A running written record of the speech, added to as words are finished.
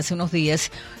hace unos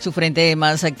días, su frente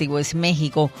más activo es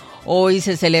México. Hoy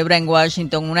se celebra en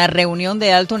Washington una reunión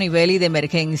de alto nivel y de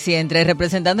emergencia entre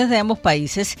representantes de ambos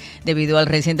países debido al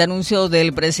reciente anuncio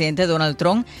del presidente Donald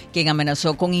Trump, quien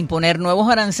amenazó con imponer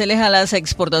nuevos aranceles a las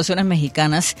exportaciones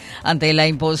mexicanas ante la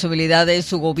imposibilidad de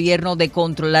su gobierno de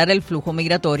controlar el flujo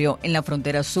migratorio en la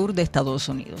frontera sur de Estados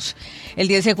Unidos. El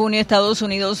 10 de junio Estados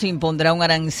Unidos impondrá un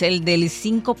arancel del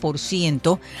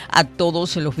 5% a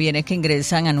todos los bienes que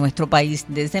ingresan a nuestro país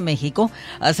desde México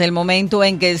hasta el momento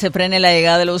en que se frene la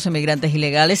llegada de los inmigrantes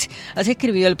ilegales. Así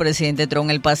escribió el presidente Trump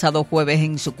el pasado jueves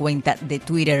en su cuenta de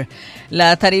Twitter.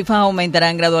 Las tarifas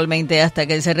aumentarán gradualmente hasta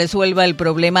que se resuelva el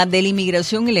problema de la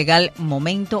inmigración ilegal,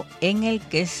 momento en el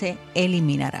que se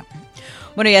eliminará.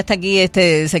 Bueno, y hasta aquí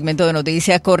este segmento de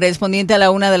noticias correspondiente a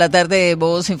la 1 de la tarde,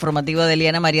 voz informativa de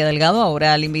Eliana María Delgado.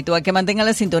 Ahora le invito a que mantenga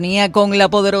la sintonía con la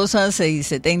poderosa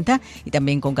 670 y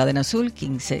también con Cadena Azul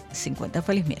 1550.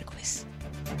 Feliz miércoles.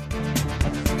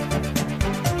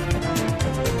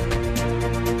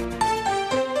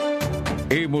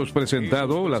 Hemos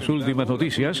presentado las últimas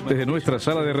noticias desde nuestra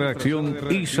sala de redacción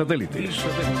y satélites.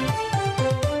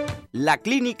 La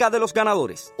Clínica de los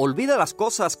Ganadores. ¿Olvida las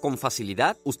cosas con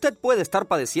facilidad? Usted puede estar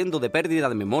padeciendo de pérdida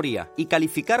de memoria y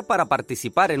calificar para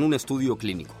participar en un estudio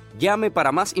clínico. Llame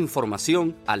para más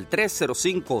información al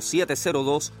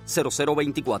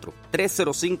 305-702-0024.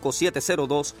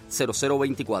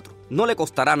 305-702-0024. No le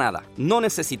costará nada. No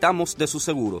necesitamos de su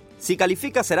seguro. Si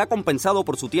califica, será compensado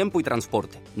por su tiempo y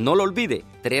transporte. No lo olvide.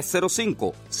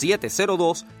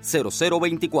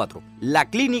 305-702-0024. La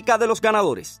Clínica de los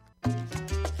Ganadores.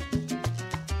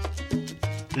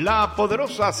 La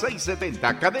poderosa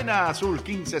 670, Cadena Azul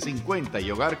 1550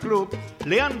 y Hogar Club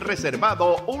le han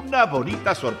reservado una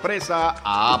bonita sorpresa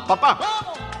a papá.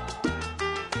 ¡Vamos!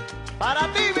 Para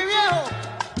ti, mi viejo,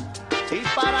 y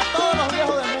para todos los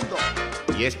viejos del mundo.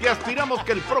 Y es que aspiramos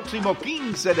que el próximo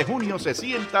 15 de junio se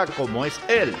sienta como es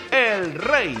él, el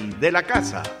rey de la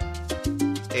casa.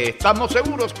 Estamos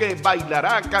seguros que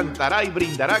bailará, cantará y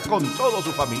brindará con todos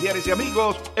sus familiares y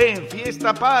amigos en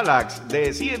Fiesta Palax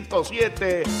de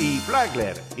 107 y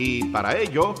Flagler. Y para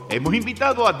ello hemos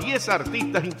invitado a 10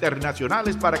 artistas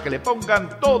internacionales para que le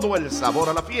pongan todo el sabor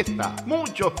a la fiesta.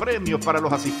 Muchos premios para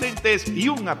los asistentes y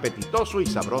un apetitoso y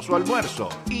sabroso almuerzo.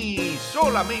 Y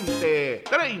solamente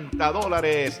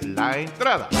 $30 la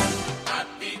entrada. A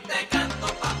ti te canto,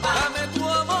 papá. Dame tu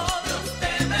amor. Dios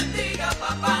te bendiga,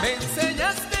 papá. Me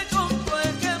enseñaste con tu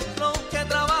ejemplo que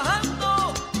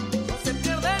trabajando no se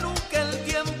pierde nunca el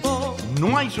tiempo.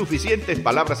 No hay suficientes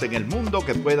palabras en el mundo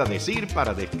que pueda decir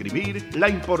para describir la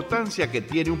importancia que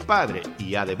tiene un padre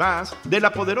y además de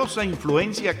la poderosa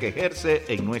influencia que ejerce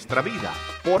en nuestra vida.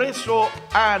 Por eso,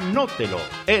 anótelo.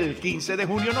 El 15 de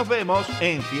junio nos vemos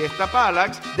en Fiesta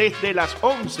Palax desde las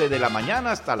 11 de la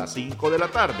mañana hasta las 5 de la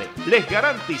tarde. Les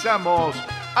garantizamos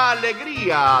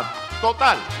alegría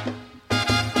total.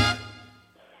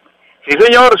 Sí,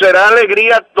 señor, será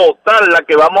alegría total la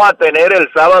que vamos a tener el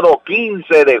sábado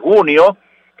 15 de junio,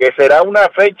 que será una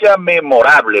fecha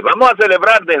memorable. Vamos a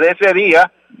celebrar desde ese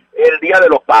día el Día de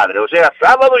los Padres, o sea,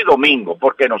 sábado y domingo,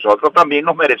 porque nosotros también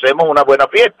nos merecemos una buena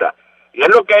fiesta. Y es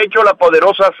lo que ha hecho la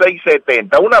poderosa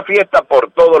 670, una fiesta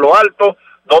por todo lo alto,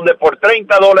 donde por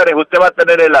 $30 usted va a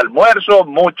tener el almuerzo,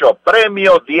 muchos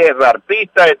premios, 10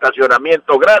 artistas,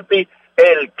 estacionamiento gratis,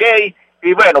 el cake,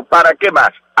 y bueno, ¿para qué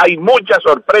más? Hay muchas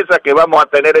sorpresas que vamos a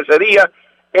tener ese día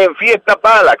en Fiesta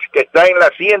Palax, que está en la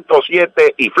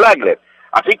 107 y Flagler.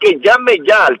 Así que llame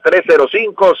ya al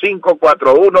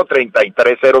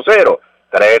 305-541-3300,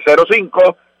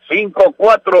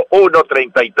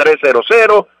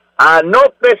 305-541-3300,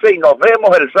 anótese y nos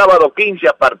vemos el sábado 15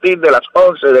 a partir de las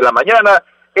 11 de la mañana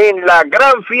en la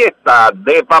gran fiesta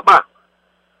de papá.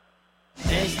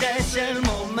 Este es el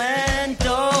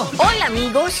momento. Hola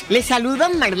amigos, les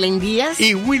saludan Marlene Díaz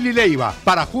y Willy Leiva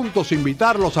para juntos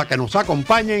invitarlos a que nos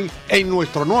acompañen en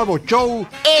nuestro nuevo show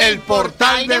El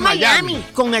Portal de Miami,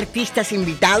 con artistas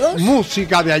invitados,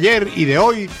 música de ayer y de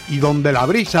hoy, y donde la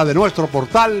brisa de nuestro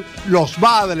portal los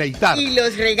va a deleitar. Y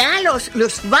los regalos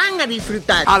los van a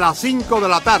disfrutar. A las 5 de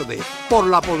la tarde, por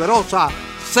la poderosa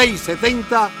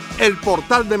 670, El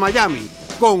Portal de Miami,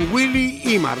 con Willy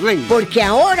y Marlene. Porque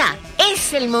ahora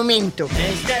es el momento.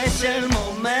 Este es el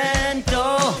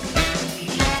momento.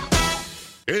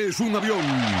 Es un avión.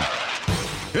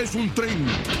 Es un tren.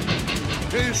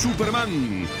 Es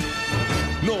Superman.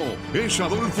 No, es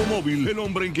Adolfo Móvil, el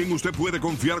hombre en quien usted puede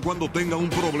confiar cuando tenga un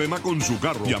problema con su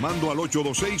carro. Llamando al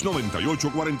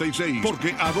 826-9846.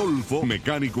 Porque Adolfo,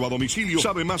 mecánico a domicilio,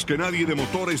 sabe más que nadie de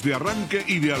motores de arranque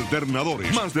y de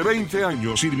alternadores. Más de 20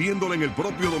 años sirviéndole en el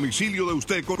propio domicilio de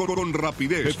usted con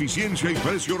rapidez, eficiencia y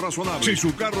precio razonable. Si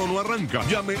su carro no arranca,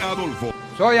 llame a Adolfo.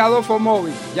 Soy Adolfo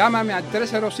Móvil. Llámame al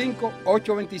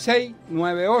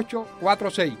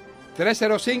 305-826-9846.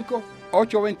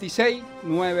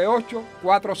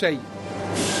 305-826-9846.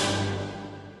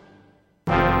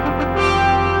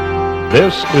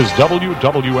 This is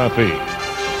WWFE,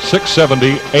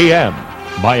 670 AM,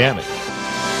 Miami.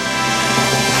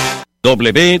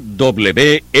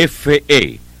 WWFE,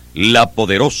 la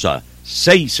poderosa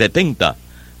 670,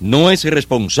 no es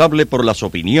responsable por las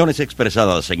opiniones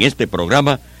expresadas en este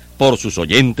programa por sus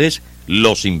oyentes,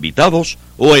 los invitados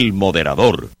o el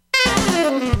moderador.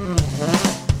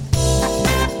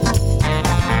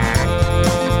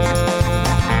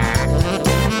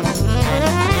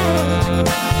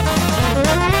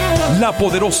 La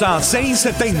poderosa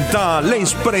 670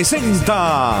 les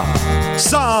presenta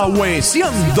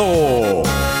Sawesiando.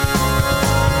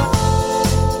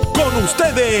 Con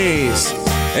ustedes,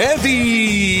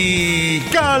 Eddy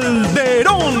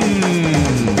Calderón.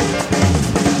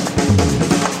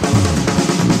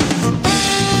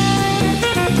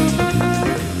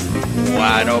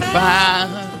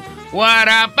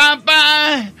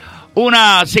 Guarapapa.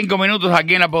 5 minutos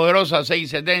aquí en la poderosa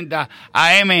 670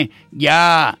 AM.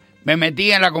 Ya me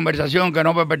metí en la conversación que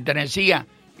no me pertenecía.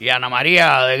 Y Ana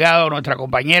María Delgado, nuestra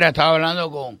compañera, estaba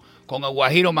hablando con el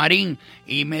Guajiro Marín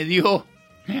y me dio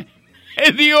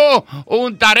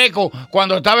un tareco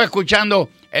cuando estaba escuchando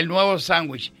el nuevo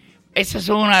sándwich. Esa es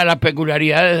una de las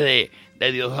peculiaridades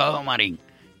de Diosdado Marín.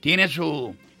 Tiene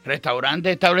su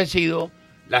restaurante establecido,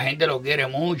 la gente lo quiere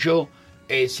mucho,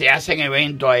 se hacen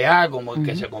eventos allá como el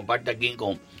que se comparte aquí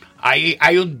con...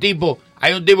 Hay un tipo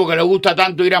que le gusta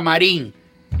tanto ir a Marín.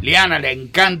 Liana le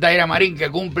encanta ir a Marín, que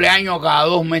cumple años cada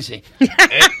 2 meses.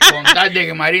 Con tal de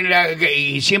que Marín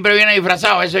y siempre viene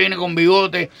disfrazado, a veces viene con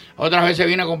bigote, otras veces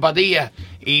viene con patillas.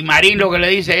 Y Marín lo que le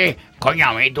dice es, coño,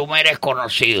 a mí tú me eres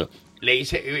conocido. Le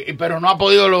dice, pero no ha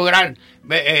podido lograr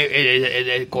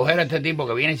coger a este tipo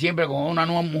que viene siempre con una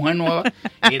mujer nueva.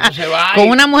 Y entonces va. ¿Con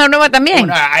una mujer nueva también?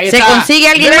 ¿Se consigue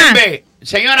alguien Brembe, más?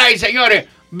 Señoras y señores,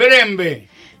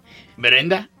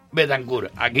 Brenda Betancur,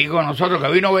 aquí con nosotros,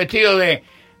 que vino vestido de...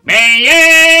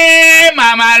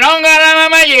 mamalonga la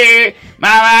mamayé,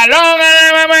 mamalonga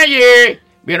la mamayé.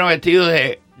 Vino vestido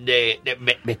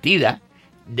vestida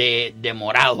de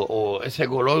morado, o ese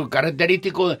color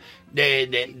característico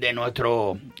de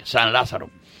nuestro San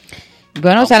Lázaro.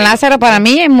 Bueno, okay. San Lázaro para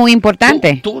mí es muy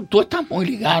importante. Tú estás muy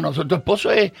ligado a nosotros. Tu esposo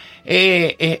es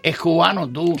cubano.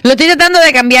 Tú lo estoy tratando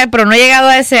de cambiar, pero no he llegado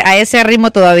a ese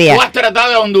ritmo todavía. ¿Tú has tratado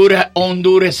de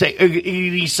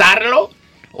hondurizarlo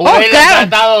o él ha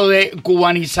tratado de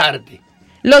cubanizarte?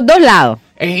 Los dos lados.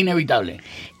 Es inevitable.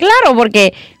 Claro,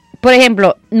 porque, por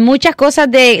ejemplo, muchas cosas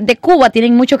de Cuba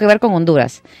tienen mucho que ver con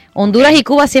Honduras. Honduras y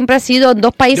Cuba siempre han sido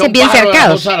dos países bien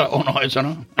cercanos. No, eso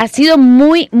no. Ha sido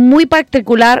muy, muy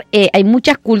particular. Hay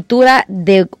muchas culturas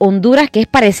de Honduras que es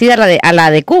parecida a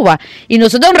la de Cuba. Y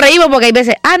nosotros nos reímos porque hay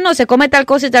veces, no, se come tal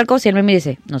cosa y tal cosa. Y él me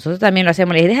dice, nosotros también lo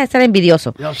hacemos. Le dije, deja de estar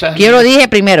envidioso. No, o sea, yo lo dije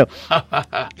primero.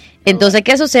 Entonces,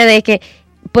 ¿qué sucede? Es que,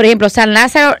 por ejemplo, San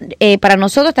Lázaro para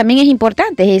nosotros también es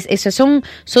importante. Son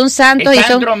santos y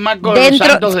son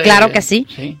dentro, claro que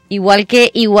sí. Igual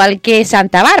que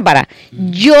Santa Bárbara.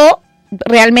 Yo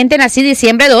realmente nací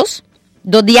diciembre 2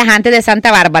 días antes de Santa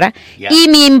Bárbara, y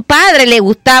mi padre le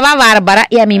gustaba Bárbara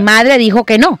y a mi madre dijo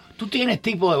que no. Tú tienes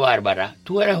tipo de Bárbara.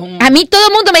 Tú eres A mí todo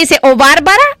el mundo me dice o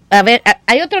Bárbara. A ver,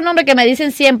 hay otro nombre que me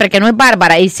dicen siempre que no es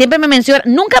Bárbara y siempre me mencionan.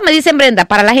 Nunca me dicen Brenda.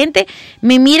 Para la gente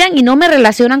me miran y no me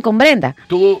relacionan con Brenda.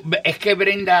 Es que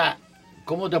Brenda,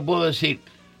 ¿cómo te puedo decir?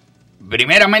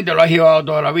 Primeramente lo has llevado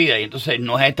toda la vida y entonces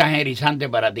no es tan erizante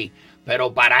para ti.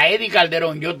 Pero para Eddy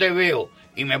Calderón yo te veo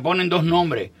y me ponen 2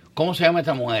 nombres. ¿Cómo se llama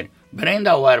esta mujer?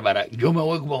 ¿Brenda o Bárbara? Yo me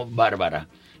voy con Bárbara.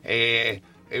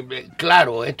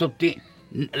 Claro,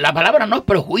 la palabra no es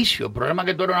prejuicio. El problema es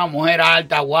que tú eres una mujer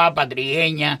alta, guapa,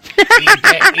 trigueña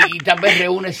y tal vez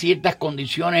reúne ciertas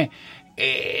condiciones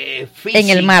físicas.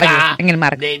 En el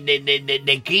marco.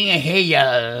 De quién es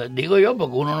ella, digo yo,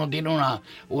 porque uno no tiene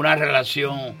una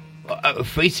relación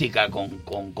física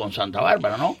con Santa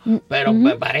Bárbara, ¿no? Pero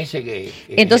me parece que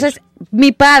entonces,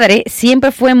 mi padre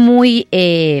siempre fue muy...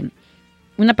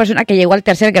 una persona que llegó al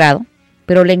 3er grado,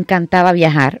 pero le encantaba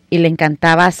viajar y le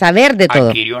encantaba saber de todo.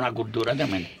 Adquirió una cultura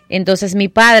también. Entonces mi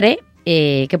padre,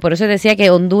 que por eso decía que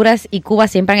Honduras y Cuba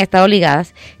siempre han estado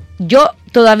ligadas, yo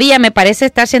todavía me parece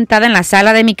estar sentada en la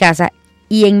sala de mi casa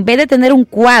y en vez de tener un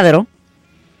cuadro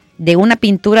de una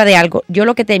pintura de algo, yo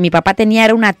lo que mi papá tenía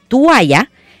era una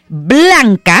toalla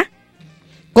blanca,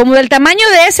 como del tamaño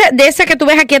de ese que tú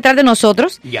ves aquí atrás de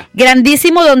nosotros,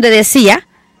 grandísimo, donde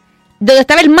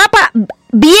estaba el mapa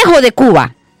viejo de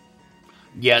Cuba.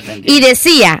 Y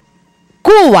decía,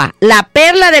 Cuba, la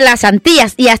perla de las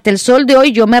Antillas, y hasta el sol de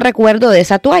hoy yo me recuerdo de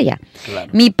esa toalla.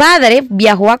 Claro. Mi padre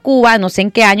viajó a Cuba, no sé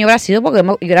en qué año habrá sido, porque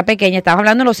yo era pequeña, estaba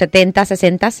hablando de los 70,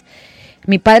 60.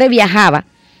 Mi padre viajaba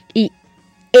y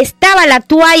estaba la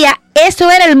toalla, eso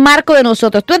era el marco de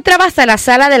nosotros. Tú entrabas a la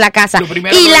sala de la casa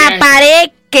y la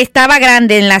pared que estaba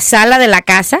grande en la sala de la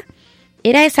casa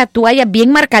era esa toalla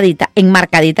bien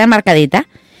enmarcadita,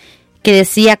 que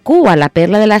decía Cuba, la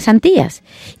perla de las Antillas.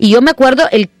 Y yo me acuerdo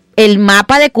el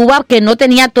mapa de Cuba que no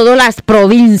tenía todas las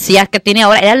provincias que tiene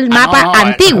ahora, era el mapa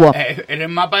antiguo. Era el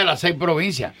mapa de las 6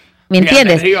 provincias. ¿Me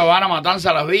entiendes? Río Habana,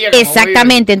 Matanza, Las Villas.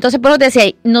 Exactamente. Entonces, por eso te decía,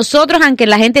 nosotros, aunque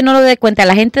la gente no lo dé cuenta,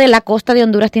 la gente de la costa de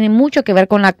Honduras tiene mucho que ver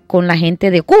con la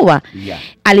gente de Cuba.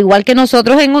 Al igual que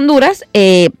nosotros en Honduras,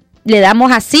 le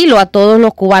damos asilo a todos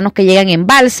los cubanos que llegan en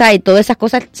balsa y todas esas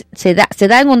cosas. Se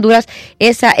da en Honduras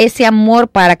ese amor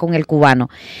para con el cubano.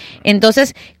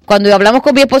 Entonces, cuando hablamos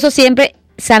con mi esposo siempre,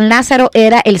 San Lázaro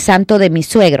era el santo de mi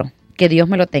suegro. Que Dios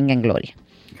me lo tenga en gloria.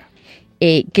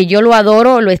 Que yo lo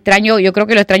adoro, lo extraño, yo creo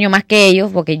que lo extraño más que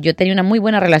ellos, porque yo tenía una muy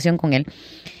buena relación con él.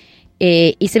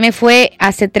 Y se me fue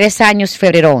hace 3 años,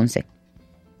 febrero 11.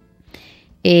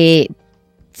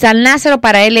 San Lázaro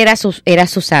para él era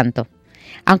su santo.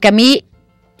 Aunque a mí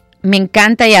me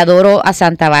encanta y adoro a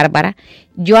Santa Bárbara,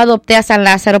 yo adopté a San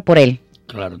Lázaro por él.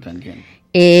 Claro, te entiendo.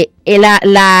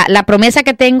 La promesa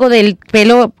que tengo del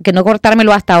pelo, que no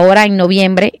cortármelo hasta ahora en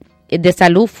noviembre, de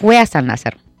salud, fue a San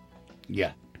Lázaro.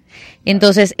 Ya.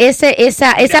 Entonces,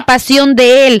 esa pasión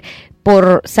de él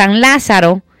por San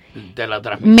Lázaro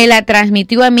me la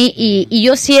transmitió a mí y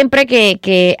yo siempre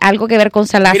que algo que ver con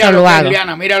San Lázaro lo hago.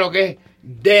 Mira lo que es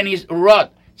Dennis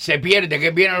Roth, se pierde, que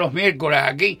viene los miércoles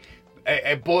aquí,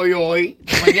 el pollo hoy,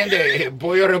 ¿tú me entiendes? El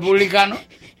pollo republicano,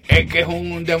 que es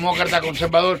un demócrata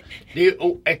conservador.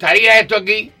 ¿Estaría esto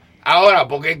aquí? Ahora,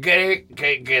 porque él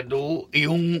cree que tú y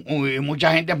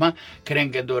mucha gente más creen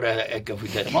que tú eres el que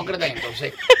fuiste demócrata,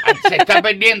 entonces se está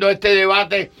perdiendo este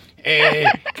debate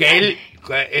que él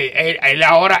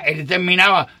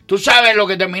terminaba. ¿Tú sabes lo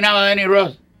que terminaba Denny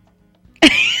Ross? No.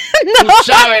 ¿Tú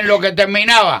sabes lo que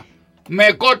terminaba?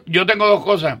 Yo tengo 2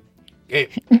 cosas, que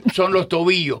son los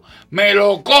tobillos. Me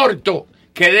lo corto,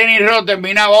 que Denny Ross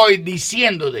terminaba hoy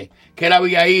diciéndote que él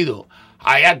había ido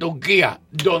allá a Turquía,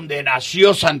 donde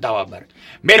nació Santa Bárbara.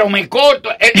 Pero me corto,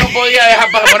 él no podía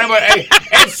dejar para poner,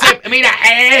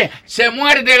 se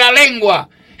muerde la lengua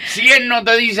si él no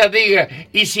te dice a ti,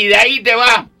 y si de ahí te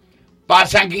vas para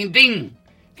San Quintín,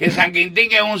 que San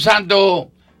Quintín es un santo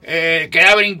que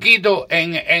da brinquito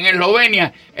en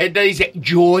Eslovenia, él te dice,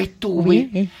 yo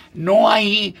estuve, no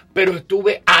ahí, pero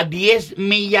estuve a 10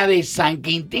 millas de San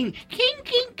Quintín.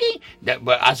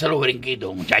 Hace los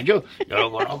brinquitos, muchachos, yo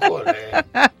lo conozco,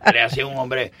 le hacía un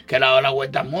hombre que le ha dado la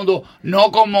vuelta al mundo,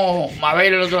 no como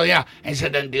Mabel el otro día, en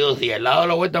 72 días, le ha dado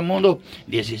la vuelta al mundo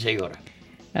 16 horas.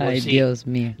 Ay, pues sí. Dios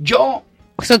mío.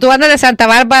 ¿Tú andas de Santa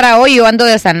Bárbara hoy o ando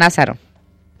de San Lázaro?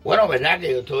 Bueno, verdad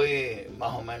que yo estoy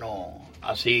más o menos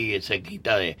así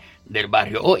cerquita del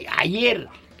barrio. Ayer,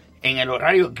 en el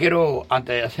horario,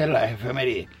 antes de hacer las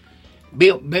efemérides,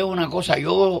 veo una cosa,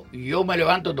 yo me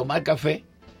levanto a tomar café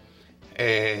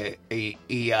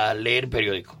y a leer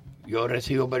periódicos. Yo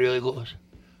recibo periódicos.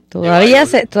 ¿Todavía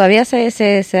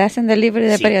se hacen delivery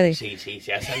de periódicos? Sí,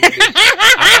 se hacen delivery.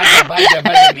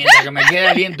 Aparte, mientras que me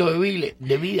queda aliento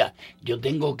de vida, yo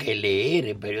tengo que leer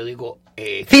el periódico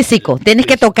físico, tienes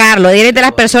que tocarlo. Eres de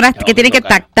las personas que tienen que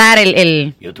tactar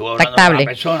el Yo estuve hablando tactable. con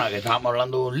una persona que estábamos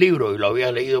hablando de un libro y lo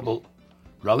había leído.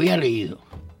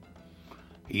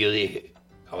 Y yo dije,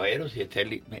 caballero, si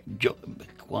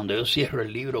cuando yo cierro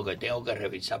el libro, que tengo que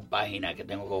revisar páginas, que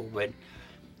tengo que ver,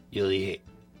 yo dije,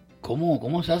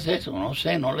 ¿cómo se hace eso? No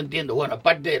sé, no lo entiendo. Bueno,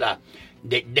 aparte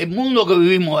del mundo que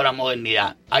vivimos, de la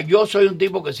modernidad. Yo soy un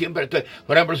tipo que siempre estoy,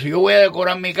 por ejemplo, si yo voy a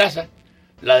decorar mi casa,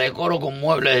 la decoro con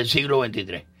muebles del siglo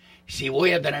XXIII. Si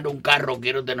voy a tener un carro,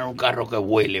 quiero tener un carro que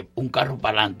vuele, un carro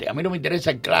para adelante. A mí no me interesa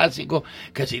el clásico,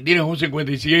 que si tienes un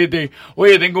 57,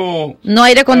 oye, tengo... No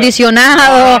aire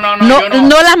acondicionado,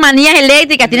 no las manías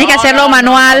eléctricas, tienes que hacerlo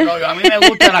manual. A mí me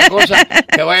gusta la cosa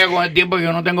que vaya con el tiempo y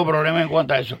yo no tengo problema en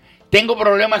cuanto a eso. Tengo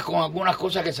problemas con algunas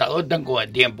cosas que se adoptan con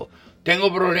el tiempo.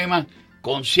 Tengo problemas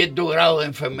con cierto grado de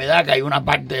enfermedad, que hay una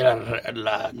parte de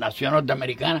la nación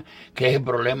norteamericana que es el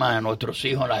problema de nuestros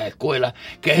hijos en las escuelas,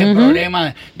 que es el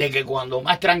problema de que cuando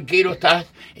más tranquilo estás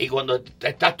y cuando te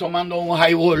estás tomando un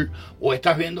highball o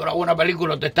estás viendo una buena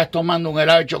película o te estás tomando un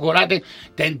helado de chocolate,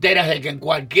 te enteras de que en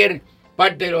cualquier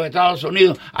parte de los Estados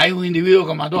Unidos hay un individuo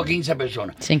que mató a 15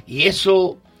 personas. Sí. Y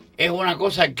eso es una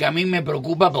cosa que a mí me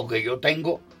preocupa porque yo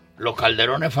tengo, los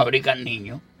Calderones fabrican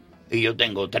niños y yo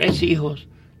tengo 3 hijos.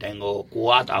 Tengo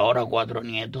 4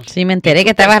 nietos. Sí, me enteré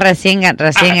que estabas recién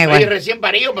estoy recién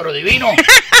parido, pero divino.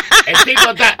 El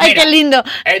tipo está... Ay, mira, qué lindo.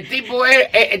 El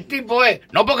tipo es...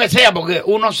 No porque sea, porque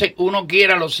uno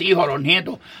quiere a los hijos, a los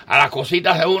nietos, a las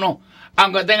cositas de uno,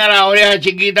 aunque tenga las orejas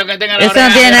chiquitas, que tenga las Eso orejas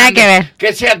no tiene nada grandes, que ver.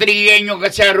 que sea trigueño,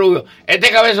 que sea rubio. Este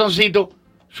cabezoncito,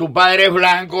 su padre es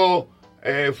blanco,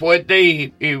 fuerte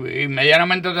y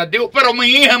medianamente atractivo, pero mi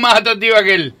hija es más atractiva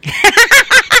que él.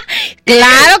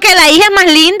 Claro que la hija es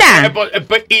más linda.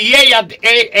 Y ella,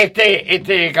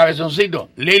 este cabezoncito,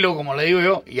 Lilo, como le digo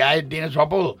yo, ya él tiene su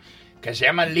apodo, que se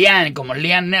llama Lian, como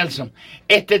Lian Nelson.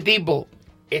 Este tipo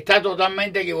está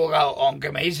totalmente equivocado,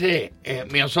 aunque me dice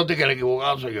mi osote que el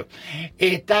equivocado soy yo.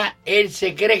 Él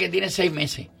se cree que tiene 6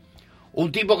 meses.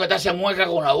 Un tipo que te hace mueca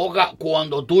con la boca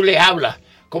cuando tú le hablas.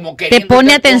 Como que te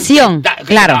pone atención.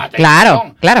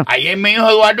 Claro. Ayer mi hijo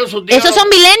Eduardo, su tío. Esos son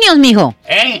millennials, mijo.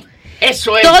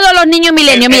 Eso es. Todos los niños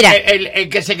milenios, mira. El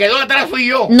que se quedó atrás fui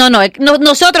yo. No,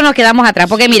 nosotros nos quedamos atrás.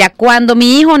 Porque mira, cuando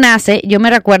mi hijo nace, yo me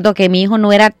recuerdo que mi hijo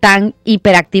no era tan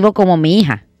hiperactivo como mi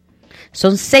hija.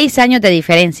 Son 6 años de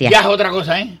diferencia. Ya es otra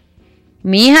cosa,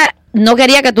 Mi hija no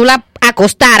quería que tú la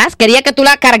acostaras, quería que tú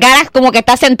la cargaras como que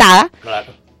está sentada.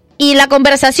 Claro. Y la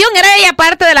conversación era ella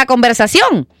parte de la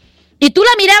conversación. Y tú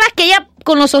la mirabas que ella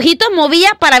con los ojitos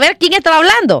movía para ver quién estaba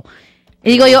hablando.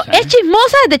 Y digo yo, es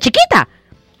chismosa desde chiquita.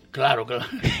 Claro.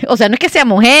 O sea, no es que sea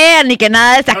mujer, ni que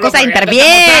nada de esas cosas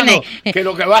interviene. Que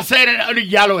lo que va a hacer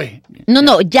ya lo es.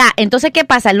 No, ya. Entonces, ¿qué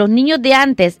pasa? Los niños de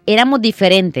antes éramos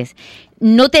diferentes.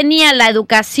 No tenían la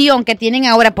educación que tienen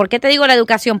ahora. ¿Por qué te digo la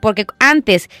educación? Porque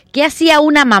antes, ¿qué hacía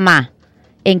una mamá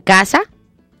en casa?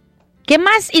 ¿Qué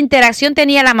más interacción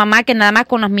tenía la mamá que nada más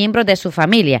con los miembros de su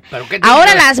familia?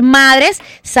 Ahora las madres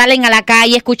salen a la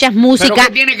calle, escuchas música. ¿Pero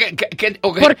qué tiene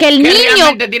porque el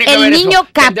niño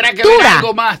captura. Tendrá que ver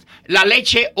algo más, la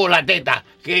leche o la teta.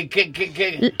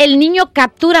 El niño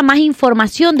captura más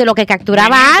información de lo que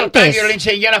capturaba antes. Yo le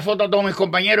enseñé la foto a todos mis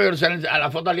compañeros, a la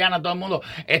foto a Liana, a todo el mundo.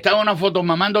 Estaba una foto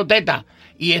mamando teta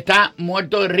y está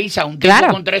muerto de risa, un tipo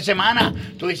con 3 semanas.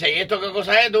 Tú dices, ¿y esto qué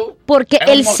cosa es tú? Porque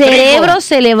el cerebro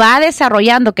se le va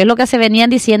desarrollando, que es lo que se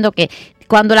venían diciendo, que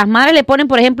cuando las madres le ponen,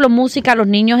 por ejemplo, música a los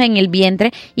niños en el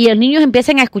vientre y los niños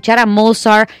empiezan a escuchar a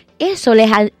Mozart, eso les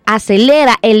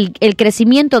acelera el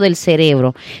crecimiento del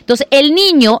cerebro. Entonces, el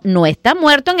niño no está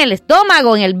muerto en el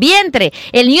estómago, en el vientre.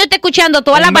 El niño está escuchando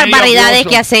todas las barbaridades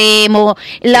que hacemos,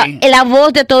 la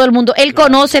voz de todo el mundo. Él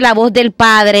conoce la voz del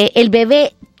padre. El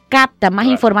bebé capta más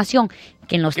información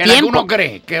que en los tiempos. Que uno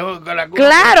cree.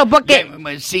 Claro, porque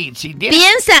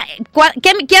piensa,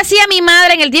 ¿qué hacía mi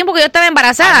madre en el tiempo que yo estaba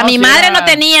embarazada? Mi madre no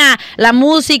tenía la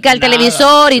música, el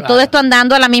televisor y todo esto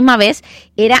andando a la misma vez.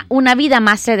 Era una vida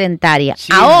más sedentaria.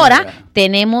 Ahora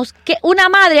tenemos que una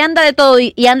madre anda de todo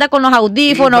y anda con los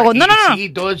audífonos. Sí,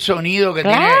 todo el sonido que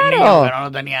tiene el niño, que no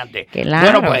lo tenía antes.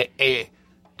 Bueno, pues,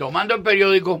 tomando el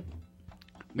periódico,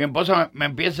 mi esposa me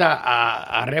empieza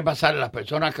a repasar las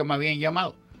personas que me habían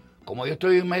llamado. Como yo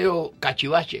estoy medio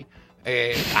cachivache,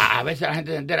 a veces la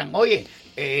gente se enteran, oye,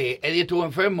 Eddy estuvo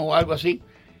enfermo o algo así.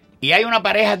 Y hay una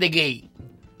pareja de gay,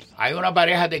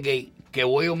 que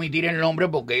voy a omitir el nombre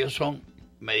porque ellos son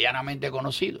medianamente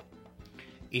conocidos.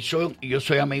 Y yo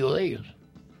soy amigo de ellos.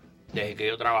 Desde que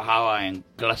yo trabajaba en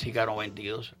Clásica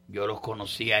 92, yo los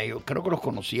conocía a ellos, creo que los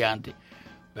conocía antes,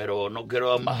 pero no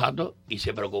quiero dar más datos, y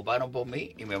se preocuparon por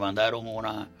mí y me mandaron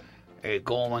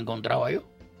cómo me encontraba yo.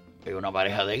 Es una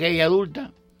pareja de gay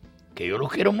adulta, que yo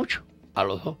los quiero mucho, a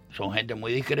los dos. Son gente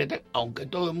muy discreta, aunque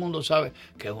todo el mundo sabe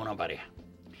que es una pareja.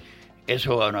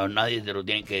 Eso nadie te lo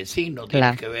tiene que decir, no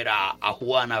tienes que ver a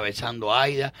Juana besando a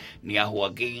Aida, ni a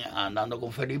Joaquín andando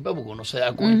con Felipe, porque uno se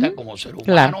da cuenta como ser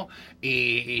humano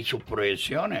y sus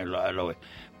proyecciones.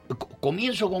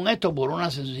 Comienzo con esto por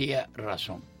una sencilla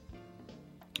razón.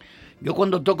 Yo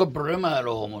cuando toco el problema de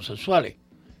los homosexuales,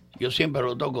 yo siempre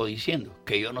lo toco diciendo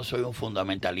que yo no soy un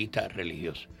fundamentalista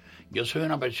religioso. Yo soy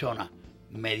una persona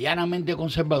medianamente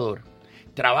conservador.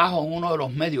 Trabajo en uno de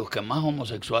los medios que más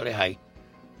homosexuales hay.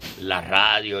 La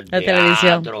radio, el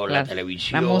teatro, la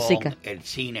televisión, la música, el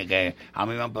cine, que a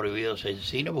mí me han prohibido hacer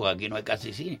cine porque aquí no hay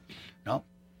casi cine, ¿no?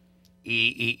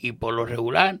 Y por lo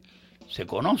regular se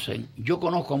conocen. Yo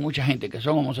conozco a mucha gente que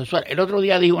son homosexuales. El otro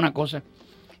día dije una cosa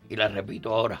y la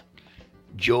repito ahora.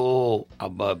 Yo,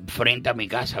 frente a mi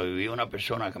casa, vivía una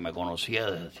persona que me conocía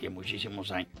desde hace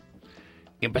muchísimos años.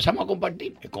 Y empezamos a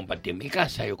compartir. Yo compartí en mi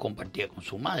casa, yo compartía con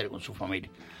su madre, con su familia.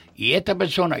 Y esta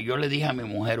persona, yo le dije a mi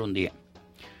mujer un día,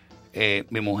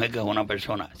 mi mujer que es una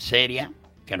persona seria,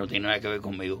 que no tiene nada que ver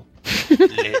conmigo,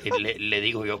 le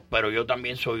digo yo, pero yo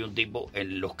también soy un tipo,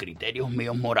 en los criterios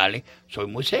míos morales, soy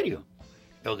muy serio.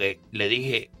 Lo que le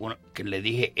dije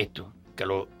esto, que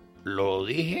lo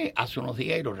dije hace unos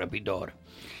días y lo repito ahora.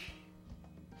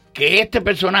 Que este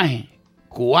personaje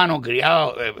cubano,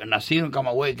 criado, nacido en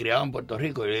Camagüey, criado en Puerto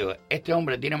Rico, yo digo, este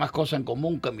hombre tiene más cosas en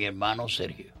común que mi hermano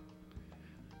Sergio.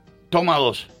 Toma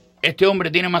 2. Este hombre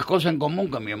tiene más cosas en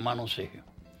común que mi hermano Sergio.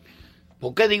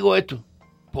 ¿Por qué digo esto?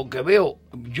 Porque veo,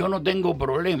 yo no tengo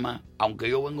problema, aunque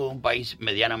yo vengo de un país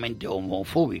medianamente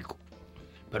homofóbico,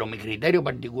 pero mi criterio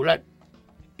particular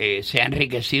se ha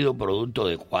enriquecido producto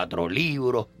de 4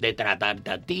 libros, de tratarte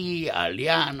a ti, a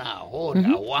Liana, a Jorge,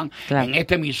 a Juan, claro, en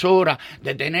esta emisora,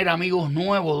 de tener amigos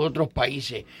nuevos de otros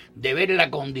países, de ver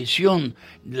la condición,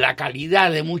 la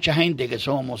calidad de mucha gente que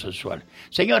son homosexuales.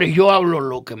 Señores, yo hablo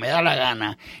lo que me da la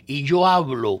gana y yo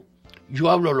hablo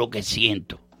lo que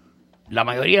siento. La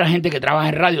mayoría de la gente que trabaja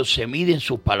en radio se mide en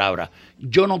sus palabras.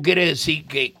 Yo no quiere decir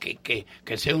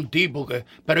que sea un tipo que...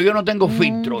 Pero yo no tengo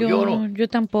filtro. Yo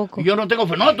tampoco. Yo no tengo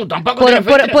filtro. No, tú tampoco tienes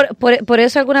filtro. Por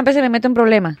eso algunas veces me meto en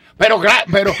problemas. Pero claro,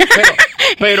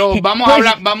 pero vamos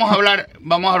a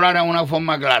hablar en una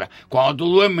forma clara. Cuando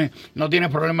tú duermes, no tienes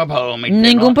problemas para dormir.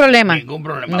 Ningún problema. Ningún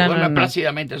problema. Duermes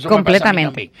plácidamente. Eso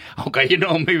completamente. me pasa a mí. Aunque ayer no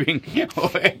dormí bien.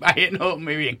 Ayer no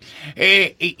dormí bien.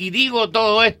 Y digo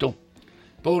todo esto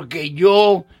porque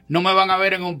yo no me van a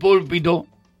ver en un púlpito,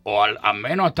 o al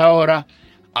menos hasta ahora,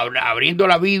 abriendo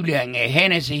la Biblia en el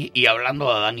Génesis y hablando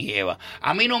de Adán y Eva.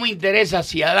 A mí no me interesa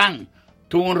si Adán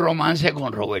tuvo un romance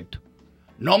con Roberto.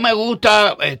 No me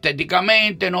gusta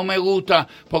estéticamente, no me gusta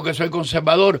porque soy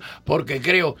conservador, porque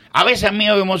creo... A veces a mí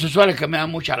hay homosexuales que me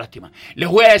dan mucha lástima. Les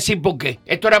voy a decir por qué.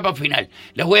 Esto era para el final.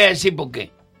 Les voy a decir por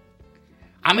qué.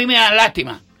 A mí me dan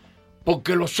lástima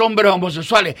porque los hombres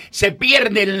homosexuales se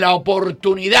pierden la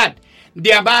oportunidad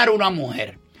de amar a una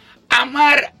mujer.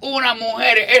 Amar una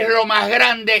mujer es lo más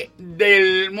grande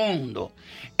del mundo.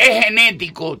 Es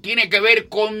genético, tiene que ver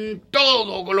con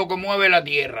todo lo que mueve la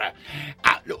tierra.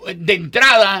 De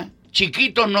entrada,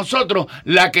 chiquitos nosotros,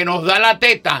 la que nos da la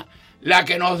teta, la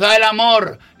que nos da el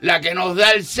amor, la que nos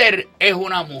da el ser, es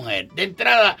una mujer. De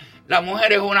entrada, la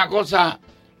mujer es una cosa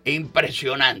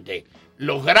impresionante.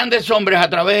 Los grandes hombres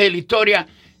a través de la historia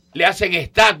le hacen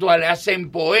estatuas, le hacen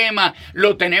poemas,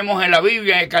 lo tenemos en la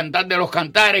Biblia, en el Cantar de los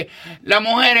Cantares. La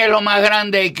mujer es lo más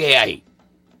grande que hay.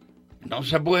 No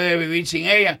se puede vivir sin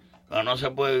ella, pero no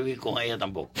se puede vivir con ella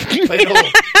tampoco. Pero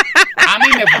a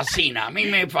mí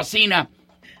me fascina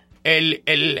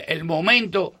el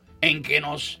momento en que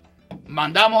nos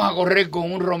mandamos a correr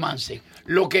con un romance.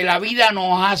 Lo que la vida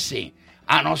nos hace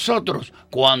a nosotros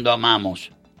cuando amamos.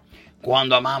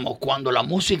 Cuando la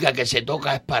música que se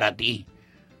toca es para ti.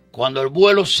 Cuando el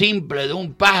vuelo simple de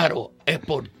un pájaro es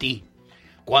por ti.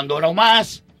 Cuando lo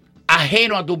más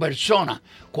ajeno a tu persona,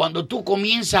 cuando tú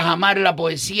comienzas a amar la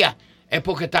poesía, es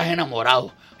porque estás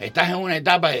enamorado. Estás en una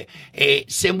etapa que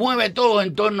se mueve todo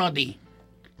en torno a ti.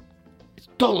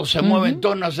 Todo se mueve en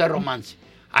torno a ese romance.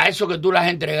 A eso que tú le has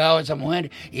entregado a esa mujer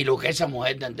y lo que esa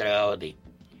mujer te ha entregado a ti.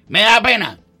 Me da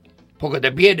pena porque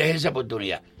te pierdes esa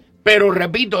oportunidad. Pero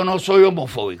repito, no soy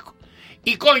homofóbico.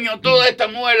 Y coño, toda esta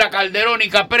muela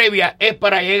calderónica previa es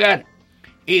para llegar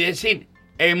y decir,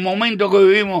 el momento que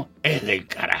vivimos es del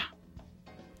carajo.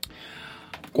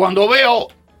 Cuando veo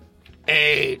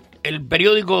el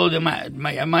periódico de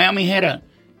Miami Herald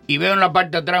y veo en la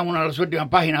parte de atrás, una de las últimas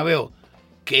páginas, veo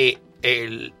que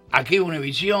aquí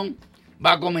Univisión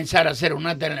va a comenzar a hacer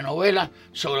una telenovela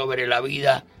sobre la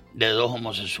vida de 2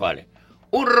 homosexuales.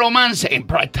 Un romance en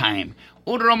prime time.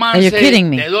 Un romance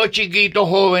de 2 chiquitos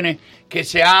jóvenes que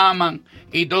se aman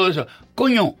y todo eso.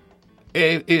 Coño,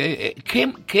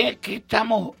 ¿qué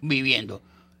estamos viviendo?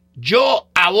 Yo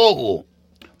abogo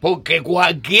porque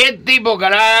cualquier tipo que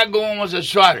haga algo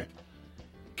homosexual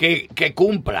que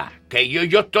cumpla, que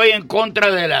yo estoy en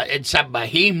contra del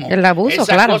salvajismo, el abuso,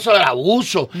 esa claro, cosa del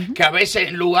abuso, que a veces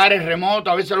en lugares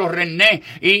remotos, a veces los rednecks,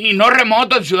 y no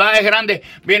remotos, en ciudades grandes,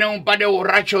 vienen un par de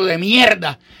borrachos de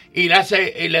mierda y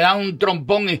le dan un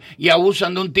trompón y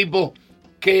abusan de un tipo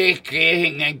que es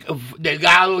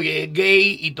delgado y es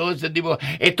gay y todo ese tipo.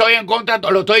 Estoy en contra,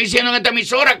 lo estoy diciendo en esta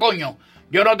emisora, coño.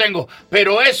 Yo no tengo,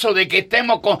 pero eso de que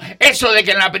estemos eso de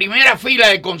que en la primera fila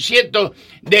de conciertos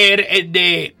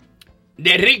de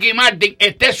de Ricky Martin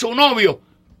esté su novio.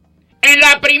 En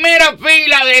la primera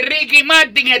fila de Ricky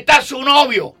Martin está su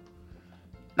novio.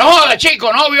 No joda,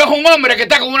 chico, novio es un hombre que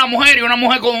está con una mujer y una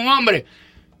mujer con un hombre.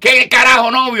 ¿Qué carajo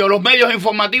novio? Los medios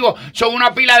informativos son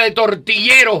una pila de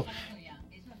tortilleros.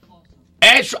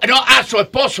 Eso, no, su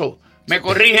esposo. Me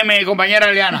corrige mi compañera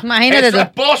Eliana. Imagínate es su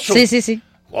esposo. Sí.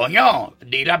 Coño,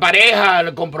 di la pareja,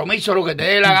 el compromiso, lo que te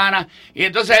dé la gana. Y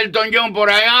entonces Elton John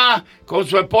por allá, con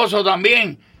su esposo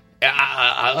también.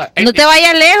 No te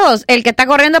vayas lejos. El que está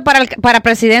corriendo para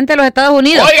presidente de los Estados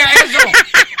Unidos. Oiga eso.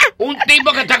 Un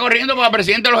tipo que está corriendo para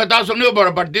presidente de los Estados Unidos por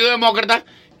el Partido Demócrata,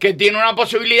 que tiene una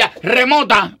posibilidad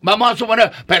remota, vamos a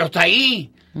suponer, pero está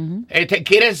ahí.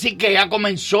 Quiere decir que ya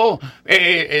comenzó.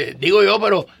 Digo yo,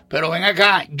 pero ven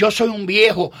acá, yo soy un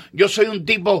viejo, yo soy un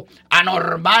tipo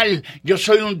anormal, yo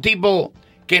soy un tipo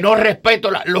que no respeto,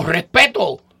 los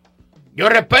respeto. Yo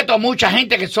respeto a mucha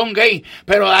gente que son gays,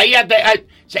 pero de ahí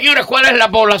señores, ¿cuál es la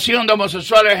población de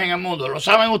homosexuales en el mundo? ¿Lo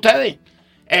saben ustedes?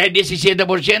 ¿Es el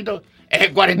 17%? ¿Es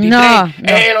el 43%? No.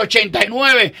 ¿Es el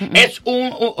 89%? Es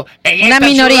en una esta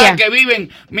minoría ciudad que viven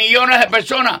millones de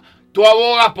personas. Tú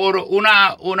abogas por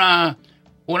una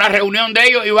reunión de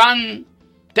ellos y van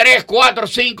 3, 4,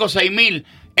 5, 6 mil.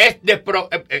 Es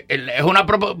una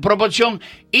proporción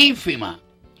ínfima.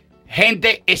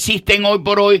 Gente existen hoy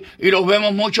por hoy y los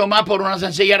vemos mucho más por una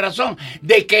sencilla razón,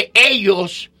 de que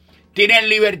ellos tienen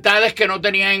libertades que no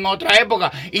tenían en otra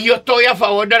época. Y yo estoy a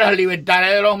favor de las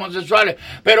libertades de los homosexuales,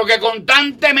 pero que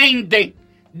constantemente,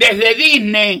 desde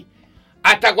Disney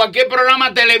hasta cualquier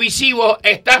programa televisivo,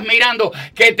 estás mirando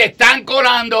que te están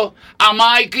colando a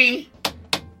Mikey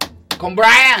con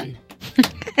Brian.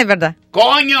 Es verdad.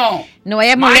 ¡Coño! No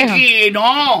vayamos lejos. Mikey,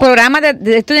 no. Programas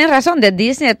tú tienes razón, de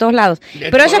Disney, de todos lados.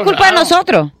 Pero eso es culpa de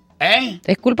nosotros.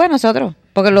 Es culpa de nosotros.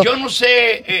 Porque yo no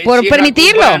sé por si permitirlo.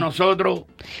 Es culpa de nosotros.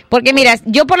 Porque mira,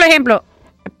 yo por ejemplo,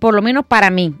 por lo menos para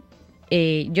mí,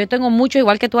 yo tengo mucho,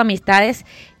 igual que tú, amistades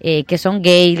que son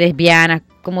gay, lesbianas,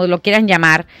 como lo quieran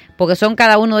llamar, porque son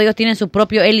cada uno de ellos tienen su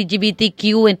propio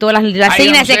LGBTQ en todas las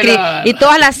signas y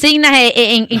todas las signas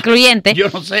incluyentes. Yo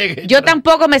no sé. Yo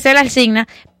tampoco me sé las signas,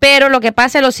 pero lo que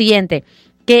pasa es lo siguiente,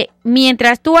 que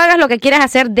mientras tú hagas lo que quieras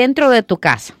hacer dentro de tu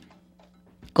casa,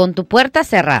 con tu puerta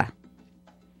cerrada,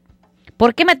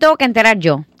 ¿por qué me tengo que enterar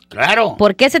yo? Claro.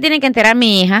 ¿Por qué se tiene que enterar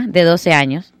mi hija de 12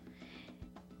 años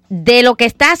de lo que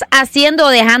estás haciendo o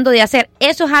dejando de hacer?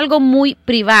 Eso es algo muy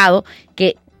privado,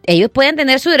 que ellos pueden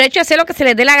tener su derecho a hacer lo que se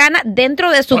les dé la gana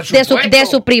dentro de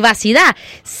su privacidad,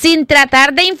 sin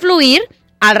tratar de influir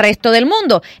al resto del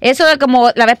mundo. Eso de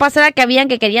como la vez pasada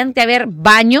que querían que haber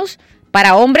baños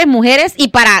para hombres, mujeres y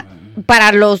para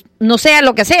los, no sea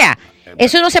lo que sea.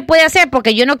 Eso no se puede hacer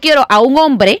porque yo no quiero a un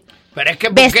hombre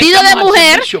vestido de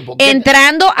mujer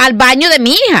entrando al baño de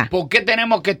mi hija. ¿Por qué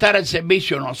tenemos que estar al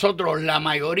servicio nosotros, la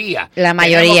mayoría? Tenemos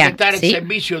que estar al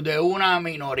servicio de una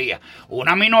minoría.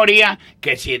 Una minoría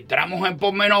que si entramos en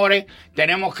pormenores,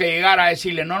 tenemos que llegar a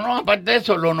decirle, no, aparte de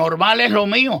eso, lo normal es lo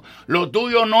mío. Lo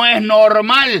tuyo no es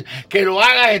normal. Que lo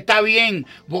hagas está bien,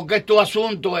 porque es tu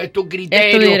asunto, es tu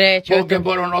criterio. Es tu derecho. Porque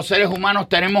por los seres humanos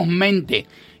tenemos mente.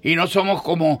 Y no somos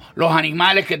como los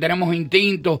animales que tenemos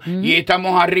instintos y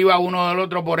estamos arriba uno del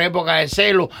otro por época de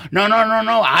celo. No,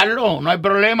 hazlo, no hay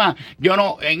problema.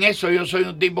 En eso yo soy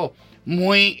un tipo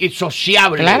muy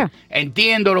sociable. Claro.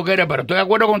 Entiendo lo que eres, pero estoy de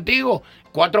acuerdo contigo.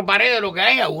 4 paredes, lo que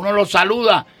haya, uno lo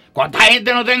saluda. ¿Cuánta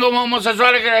gente no tengo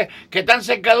homosexuales que están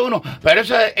cerca de uno? Pero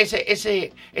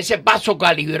ese paso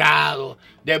calibrado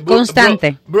de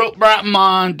constante. Brokeback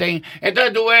Mountain.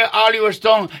 Entonces tú ves a Oliver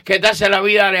Stone que te hace la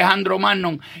vida a Alejandro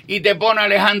Magnon y te pone a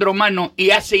Alejandro Magnon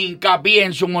y hace hincapié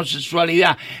en su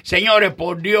homosexualidad. Señores,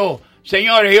 por Dios,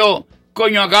 señores, yo,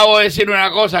 acabo de decir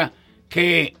una cosa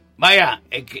que, vaya,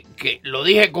 que lo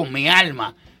dije con mi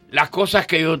alma. Las cosas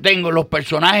que yo tengo, los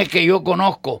personajes que yo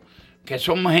conozco, que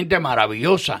son gente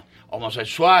maravillosa,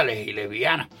 homosexuales y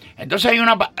lesbianas. Entonces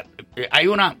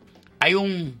hay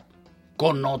un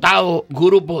connotado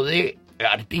grupo de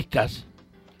artistas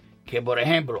que, por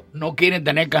ejemplo, no quieren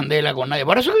tener candela con nadie.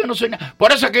 Por eso es que yo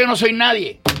no soy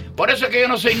nadie. Por eso es que yo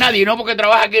no soy nadie, no porque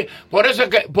trabaja aquí. Por eso es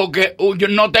que porque yo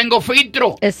no tengo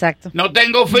filtro. Exacto. No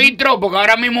tengo filtro, porque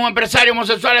ahora mismo un empresario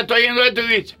homosexual estoy viendo esto y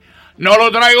dice, no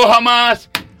lo traigo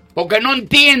jamás, porque no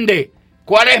entiende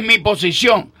cuál es mi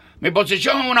posición. Mi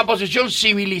posición es una posición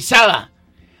civilizada.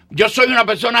 Yo soy una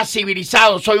persona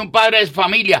civilizada, soy un padre de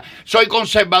familia, soy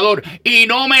conservador y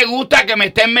no me gusta que me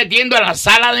estén metiendo en la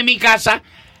sala de mi casa.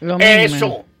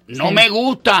 Eso, no me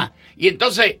gusta. Y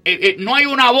entonces no hay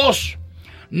una voz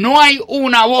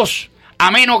a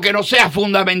menos que no seas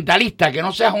fundamentalista, que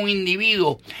no seas un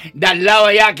individuo de al lado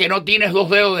allá, que no tienes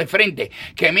dos dedos de frente,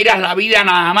 que miras la vida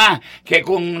nada más que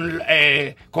con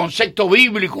concepto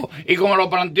bíblico y como lo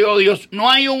planteó Dios. No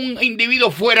hay un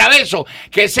individuo fuera de eso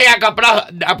que sea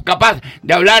capaz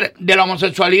de hablar de la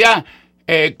homosexualidad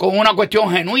con una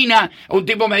cuestión genuina, un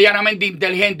tipo medianamente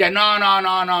inteligente.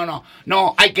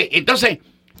 No, hay que...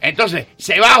 Entonces,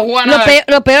 se va a jugar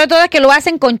lo peor de todo es que lo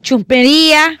hacen con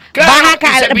chusmería, baja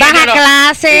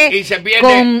clase, y se pierde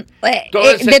con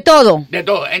de todo. De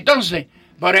todo. Entonces,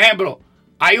 por ejemplo,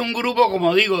 hay un grupo,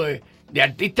 como digo, de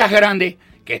artistas grandes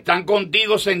que están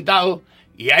contigo sentados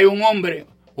y hay un hombre,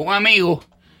 un amigo,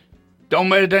 este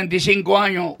hombre de 35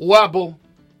 años, guapo,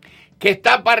 que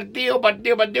está partido,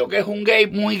 que es un gay,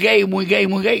 muy gay,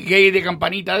 gay de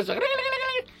campanita de esa.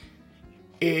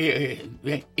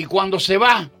 Y cuando se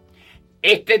va,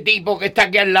 este tipo que está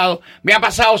aquí al lado, me ha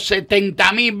pasado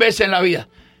 70,000 veces en la vida,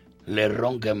 le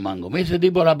ronca el mango. Mira ese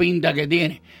tipo la pinta que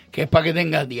tiene, que es para que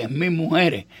tenga 10,000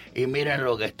 mujeres, y miren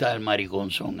lo que está el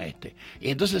mariconzón este. Y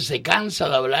entonces se cansa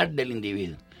de hablar del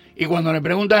individuo. Y cuando le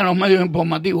preguntan en los medios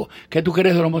informativos, ¿qué tú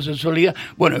crees de la homosexualidad?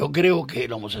 Bueno, yo creo que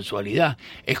la homosexualidad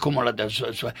es como la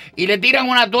heterosexualidad. Y le tiran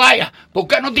una toalla. ¿Por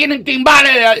qué no tienen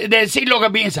timbales de decir lo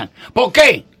que piensan? ¿Por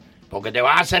qué? Porque te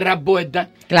vas a cerrar puertas.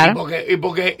 Claro. Y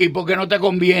porque no te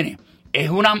conviene. Es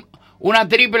una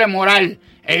triple moral.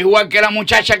 Es igual que la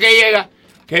muchacha que llega,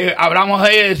 que hablamos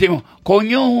de ella y decimos,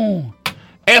 coño,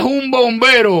 es un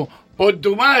bombero por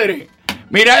tu madre.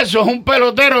 Mira, eso es un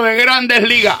pelotero de Grandes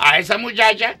Ligas. A esa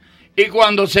muchacha, y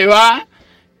cuando se va,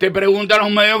 te preguntan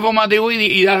los medios informativos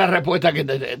y da la respuesta que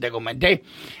te comenté.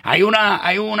 Hay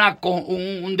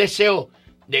un deseo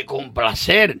de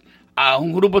complacer a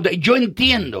un grupo de... Yo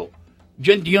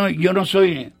no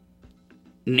soy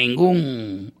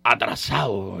ningún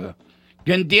atrasado.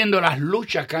 Yo entiendo las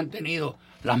luchas que han tenido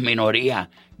las minorías.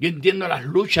 Yo entiendo las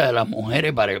luchas de las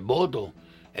mujeres para el voto,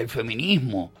 el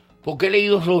feminismo. Porque he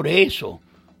leído sobre eso.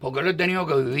 Porque lo he tenido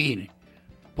que vivir.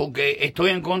 Porque estoy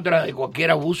en contra de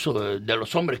cualquier abuso de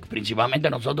los hombres, principalmente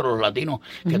nosotros los latinos,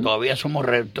 que todavía somos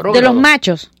retrógrados. De los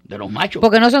machos. De los machos.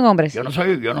 Porque no son hombres. Yo no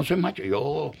soy macho.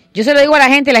 Yo se lo digo a la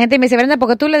gente me dice, Brenda, ¿por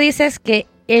qué tú le dices que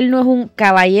él no es un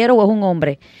caballero o es un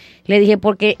hombre? Le dije,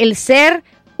 porque el ser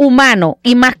humano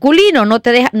y masculino no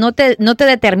te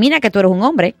determina que tú eres un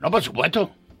hombre. No, por supuesto.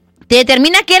 Te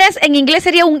determina que eres, en inglés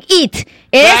sería un it.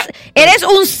 Eres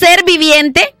un ser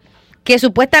viviente que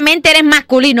supuestamente eres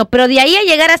masculino, pero de ahí a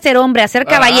llegar a ser hombre, a ser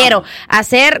caballero, a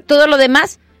ser todo lo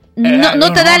demás,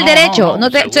 no te da el derecho.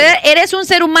 Eres un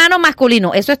ser humano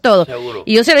masculino, eso es todo. Seguro.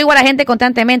 Y yo se lo digo a la gente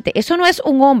constantemente, eso no es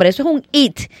un hombre, eso es un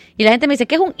it. Y la gente me dice,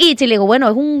 ¿qué es un it? Y le digo, bueno,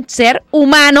 es un ser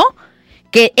humano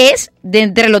que es de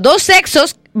entre los dos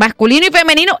sexos, masculino y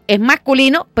femenino, es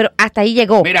masculino, pero hasta ahí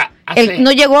llegó. Mira, él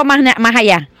no llegó más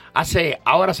allá.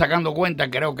 Ahora sacando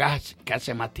cuenta, creo que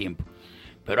hace más tiempo.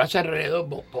 Pero hace alrededor,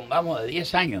 pongamos, de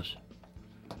 10 años.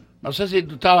 No sé si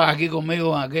tú estabas aquí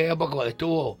conmigo en aquella época cuando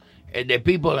estuvo el de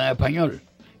People en español.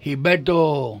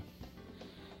 Gilberto.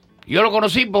 Yo lo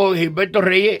conocí por Gilberto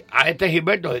Reyes, a este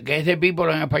Gilberto, que es de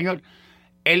People en español.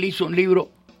 Él hizo un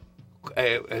libro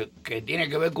que tiene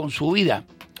que ver con su vida.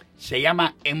 Se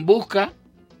llama En busca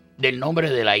del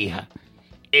nombre de la hija.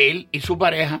 Él y su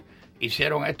pareja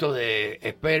hicieron esto de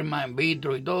esperma, in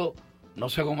vitro y todo. No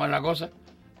sé cómo es la cosa.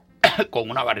 Con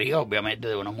una barriga, obviamente,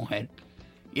 de una mujer.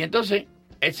 Y entonces,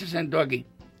 él se sentó aquí.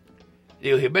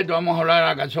 Digo, Gilberto, vamos a hablar de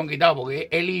la calzón quitado, porque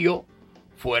él y yo,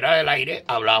 fuera del aire,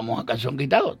 hablábamos a calzón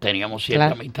quitado. Teníamos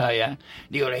cierta amistad allá.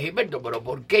 Digo, Gilberto, pero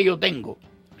 ¿por qué yo tengo?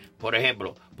 Por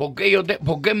ejemplo, ¿por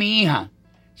qué mi hija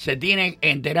se tiene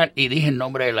que enterar? Y dije el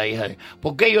nombre de la hija.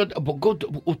 ¿Por qué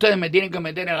ustedes me tienen que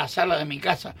meter en la sala de mi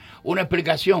casa una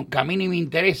explicación que a mí ni me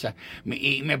interesa?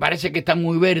 Y me parece que está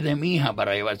muy verde mi hija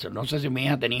para llevarse. No sé si mi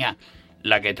hija tenía,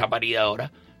 la que está parida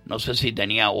ahora, no sé si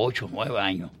tenía 8 o 9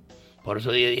 años. Por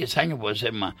eso dije 10 años, puede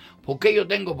ser más. ¿Por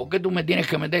qué tú me tienes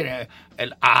que meter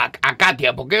a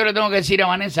Katia? ¿Por qué yo le tengo que decir a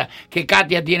Vanessa que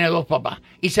Katia tiene 2 papás?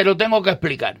 Y se lo tengo que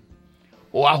explicar.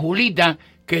 O a Julita,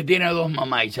 que tiene 2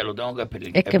 mamás, y se lo tengo que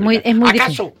explicar. Es que es muy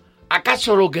difícil.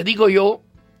 ¿Acaso lo que digo yo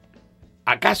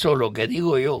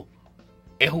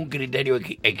es un criterio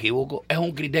equívoco? ¿Es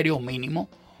un criterio mínimo?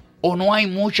 ¿O no hay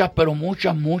muchas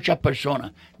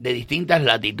personas de distintas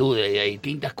latitudes, de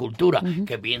distintas culturas,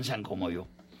 que piensan como yo?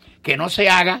 Que no se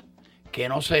haga,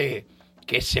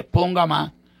 que se ponga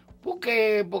más,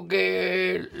 porque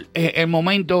el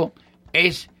momento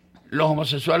es, los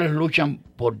homosexuales luchan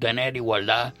por tener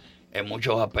igualdad en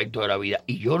muchos aspectos de la vida.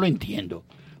 Y yo lo entiendo,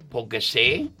 porque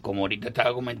sé, como ahorita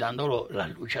estaba comentando, las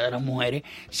luchas de las mujeres,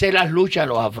 sé las luchas de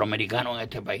los afroamericanos en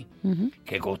este país,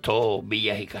 que costó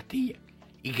villas y castillas.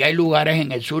 y que hay lugares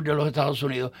en el sur de los Estados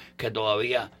Unidos que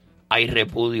todavía hay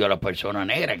repudio a la persona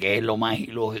negra, que es lo más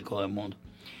ilógico del mundo.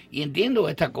 Y entiendo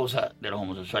esta cosa de los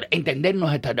homosexuales. Entender no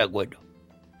es estar de acuerdo.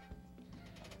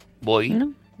 Voy.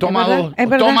 No, toma dos.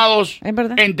 Toma dos. Es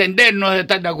verdad. Entender no es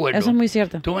estar de acuerdo. Eso es muy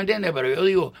cierto. ¿Tú me entiendes? Pero yo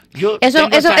digo... Eso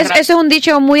es un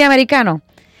dicho muy americano.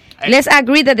 Let's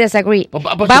agree to disagree.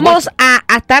 Vamos a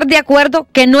estar de acuerdo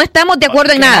que no estamos de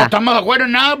acuerdo en nada. No estamos de acuerdo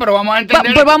en nada, pero vamos a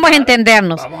entender. Pues vamos a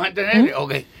entendernos. Vamos a entender,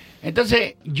 ok.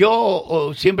 Entonces,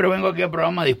 yo siempre vengo aquí al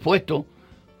programa dispuesto.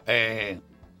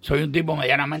 Soy un tipo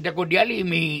medianamente cordial y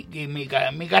mi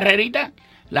carrerita,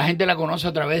 la gente la conoce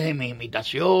a través de mi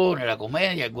imitación, de la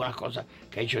comedia, algunas cosas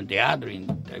que he hecho en teatro y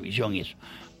en televisión y eso.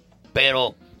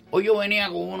 Pero hoy yo venía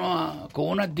con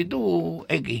una actitud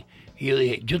X. Y yo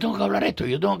dije, yo tengo que hablar esto,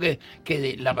 yo tengo que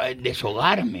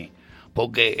deshogarme.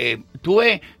 Porque tú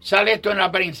ves, sale esto en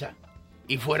la prensa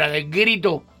y fuera del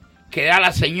grito que da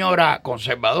la señora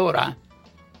conservadora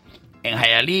en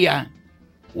Hialeah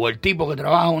o el tipo que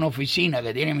trabaja en una oficina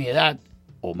que tiene mi edad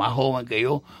o más joven que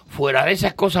yo, fuera de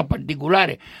esas cosas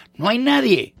particulares, no hay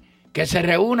nadie que se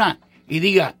reúna y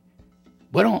diga,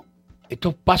 bueno,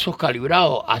 estos pasos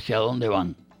calibrados, ¿hacia dónde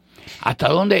van? ¿Hasta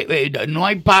dónde? ¿No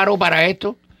hay paro para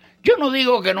esto? Yo no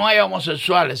digo que no haya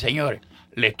homosexuales, señores.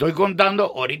 Le estoy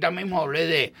contando, ahorita mismo hablé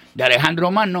de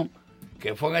Alejandro Magno,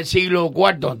 que fue en el siglo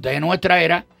IV de nuestra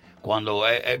era, cuando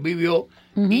él vivió,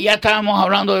 y ya estábamos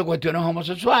hablando de cuestiones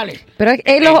homosexuales. Pero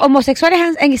los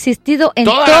homosexuales han existido en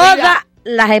todas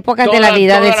las épocas de la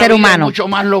vida del ser humano. Mucho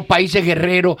más los países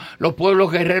guerreros, los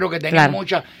pueblos guerreros que tenían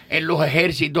muchas en los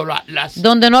ejércitos.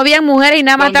 Donde no habían mujeres y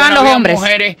nada más estaban los hombres.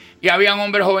 Mujeres y habían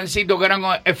hombres jovencitos que eran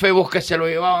efebos que se lo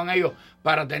llevaban ellos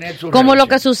para tener su como relación. Lo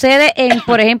que sucede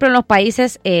por ejemplo en los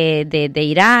países de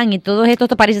Irán y todos estos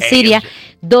países, Siria,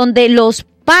 donde los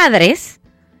padres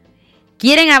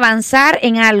quieren avanzar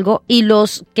en algo y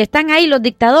los que están ahí, los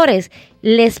dictadores,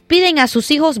 les piden a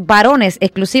sus hijos varones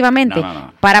exclusivamente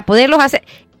para poderlos hacer.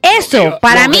 Eso,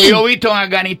 para mí. Lo que yo he visto en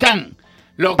Afganistán.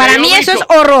 Para mí eso es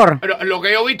horror. Lo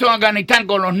que yo he visto en Afganistán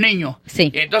con los niños.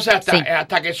 Sí. Y entonces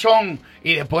hasta que son,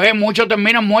 y después muchos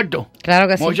terminan muertos. Claro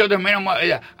que sí. Muchos terminan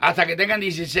hasta que tengan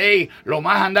 16. Lo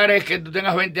más andar es que tú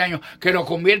tengas 20 años. Que los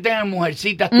convierten en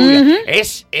mujercitas tuyas.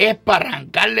 Es para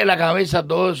arrancarle la cabeza a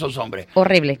todos esos hombres.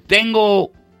 Horrible.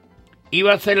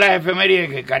 Iba a hacer las efemérides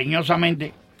que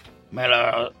cariñosamente me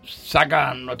la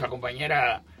saca nuestra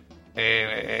compañera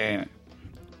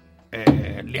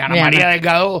Liana María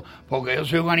Delgado, porque yo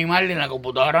soy un animal y en la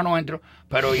computadora no entro,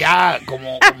 pero ya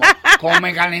como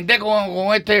me calenté con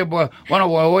pues bueno,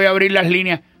 pues voy a abrir las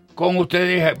líneas con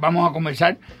ustedes, vamos a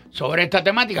conversar sobre esta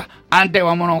temática. Antes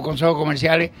vámonos a los consejos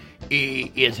comerciales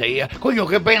y enseguida, coño,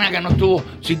 qué pena que no estuvo.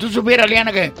 Si tú supieras,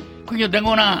 Liana, que coño,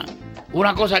 tengo una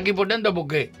cosa aquí por dentro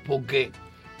porque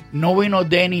no vino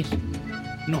Denis.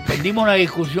 Nos perdimos la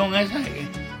discusión esa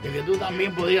de que tú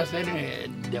también podías ser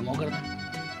demócrata.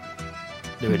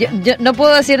 Yo no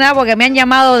puedo decir nada porque me han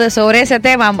llamado sobre ese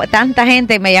tema. Tanta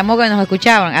gente me llamó que nos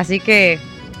escuchaban. Así que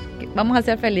vamos a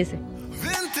ser felices.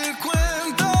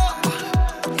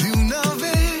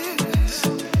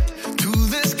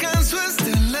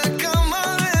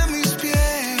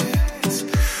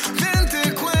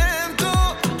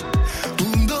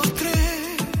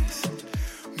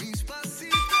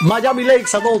 Miami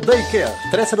Lakes Adult Daycare,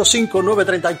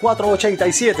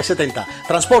 305-934-8770.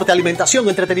 Transporte, alimentación,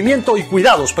 entretenimiento y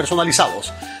cuidados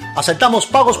personalizados. Aceptamos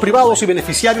pagos privados y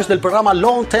beneficiarios del programa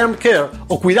Long Term Care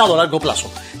o cuidado a largo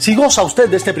plazo. Si goza usted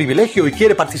de este privilegio y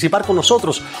quiere participar con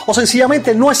nosotros o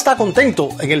sencillamente no está contento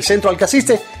en el centro al que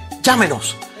asiste,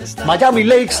 llámenos. Miami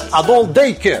Lakes Adult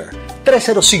Daycare,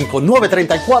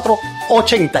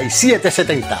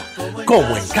 305-934-8770.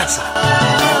 Como en casa.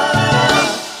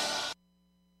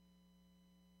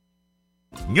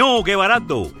 ¡No, qué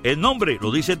barato! El nombre lo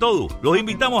dice todo. Los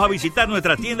invitamos a visitar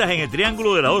nuestras tiendas en el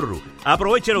Triángulo del Ahorro.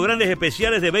 Aproveche los grandes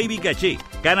especiales de Baby Caché,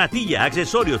 canastillas,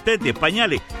 accesorios, tetes,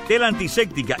 pañales, tela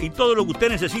antiséptica y todo lo que usted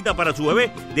necesita para su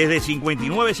bebé desde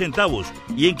 59 centavos.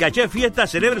 Y en Caché Fiesta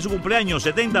celebre su cumpleaños,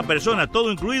 70 personas, todo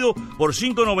incluido por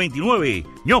 $5.99.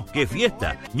 ¡No, qué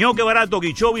fiesta! ¡No, qué barato!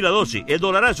 Okeechobee la 12, El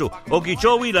Dolarazo,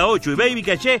 Okeechobee la 8 y Baby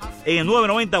Caché en el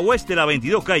 990 West de la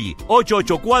 22 calle.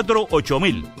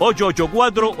 884-8000.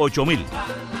 884-8000.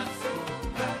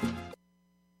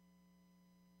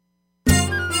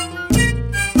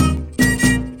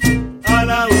 A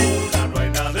la una no hay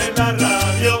nada en la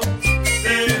radio,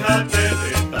 déjate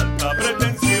de tanta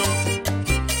pretensión,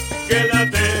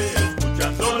 quédate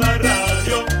escuchando la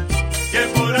radio, que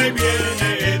por ahí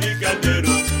viene Eddy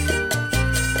Calderón.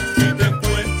 Si te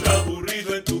encuentras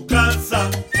aburrido en tu casa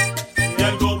y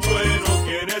algo bueno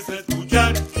quieres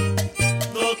escuchar,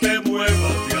 no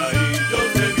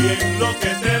lo que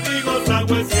te digo,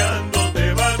 Sawesiando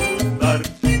te va a gustar.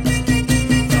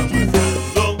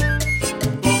 Sawesiando,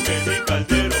 con Eddy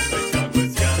Calderón,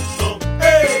 Sawesiando.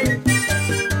 ¡Hey!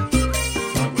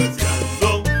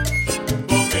 Sawesiando,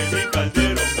 con Eddy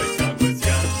Calderón,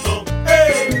 Sawesiando.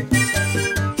 ¡Hey!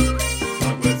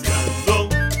 Sawesiando,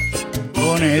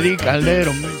 con Eddy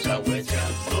Calderón,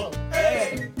 Sawesiando.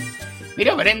 ¡Hey!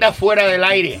 Mira, Brenda fuera del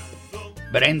aire.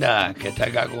 Brenda, que está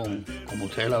acá como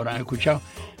ustedes lo habrán escuchado,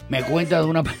 me cuenta de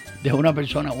una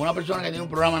persona que tiene un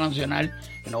programa nacional,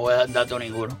 que no voy a dar dato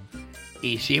ninguno,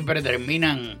 y siempre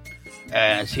terminan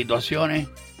situaciones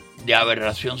de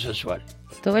aberración sexual.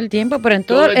 Todo el tiempo, pero en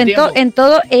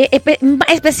todo,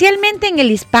 especialmente en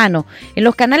el hispano, en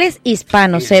los canales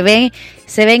hispanos se ven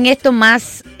esto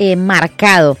más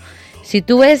marcado. Si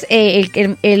tú ves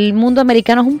el mundo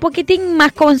americano es un poquitín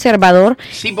más conservador,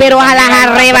 sí, pero a las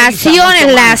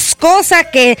arrebaciones, las cosas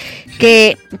que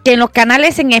en los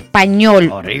canales en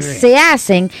español se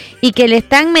hacen y que le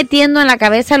están metiendo en la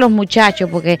cabeza a los muchachos,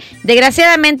 porque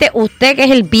desgraciadamente usted, que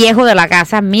es el viejo de la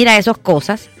casa, mira esas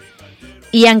cosas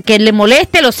y aunque le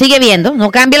moleste lo sigue viendo,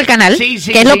 no cambia el canal, que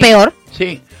es lo peor.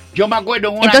 Sí. Yo me acuerdo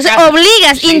en una Entonces casa,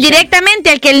 obligas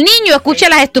indirectamente al que el niño escuche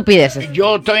las estupideces.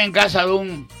 Yo estoy en casa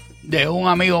de un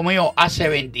amigo mío hace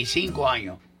 25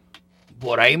 años,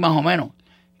 por ahí más o menos,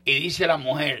 y dice la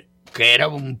mujer que era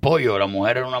un pollo. La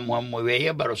mujer era una mujer muy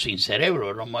bella, pero sin cerebro.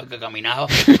 Era una mujer que caminaba,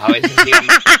 a veces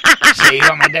se iba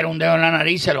a meter un dedo en la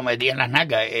nariz, se lo metía en las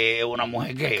nalgas. Una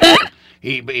mujer que,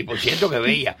 y por cierto que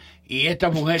bella. Y esta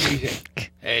mujer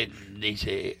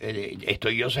dice,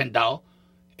 estoy yo sentado,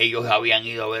 ellos habían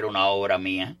ido a ver una obra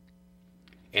mía,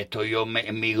 estoy yo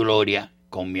en mi gloria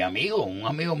con mi amigo, un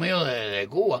amigo mío de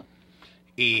Cuba.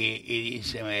 Y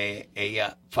dice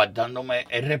ella, faltándome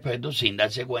el respeto sin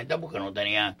darse cuenta porque no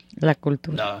tenía la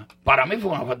cultura. Para mí fue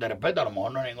una falta de respeto, a lo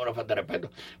mejor no es ninguna falta de respeto,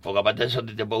 porque aparte de eso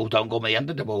te puede gustar un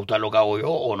comediante, te puede gustar lo que hago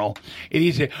yo o no. Y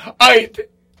dice, ay,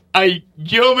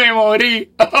 yo me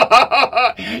morí.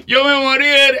 Yo me morí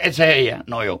esa es ella,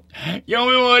 no yo. Yo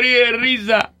me morí de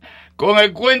risa con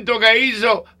el cuento que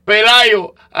hizo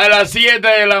Pelayo a las 7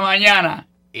 de la mañana.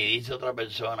 Y dice otra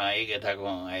persona ahí que está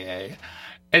con ella.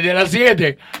 El de las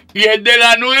 7 y el de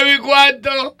las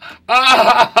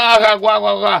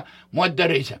 9:15, muerte de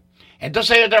risa.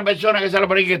 Entonces hay otra persona que sale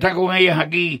por ahí que está con ellas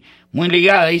aquí, muy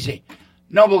ligada, dice,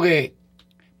 no,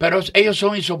 pero ellos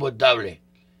son insoportables.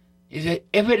 Dice,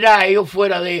 es verdad, ellos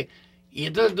fuera de... Y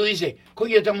entonces tú dices,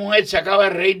 coño, esta mujer se acaba de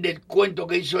reír del cuento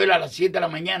que hizo él a las 7 de la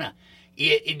mañana,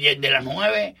 y el de las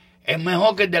 9 es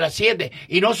mejor que el de las 7,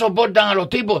 y no soportan a los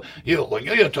tipos. Y digo,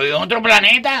 coño, yo estoy en otro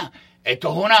planeta.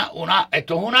 Esto es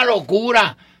una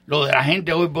locura lo de la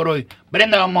gente hoy por hoy.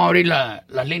 Brenda, vamos a abrir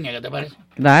las líneas, ¿qué te parece?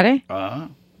 Dale.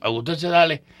 A usted se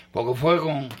dale, porque fue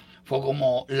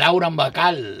como Laura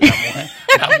Bacal,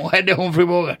 la mujer de Humphrey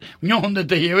Bogart. No, donde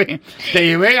te llevé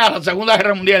a la Segunda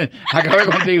Guerra Mundial, acabé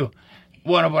contigo.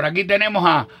 Bueno, por aquí tenemos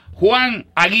a Juan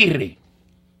Aguirre.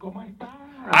 ¿Cómo está?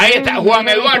 Ahí está, Juan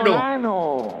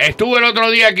Eduardo. Estuve el otro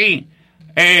día aquí.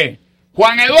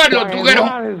 Juan Eduardo,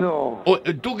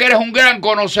 tú que eres un gran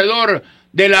conocedor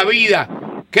de la vida,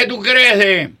 ¿qué tú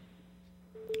crees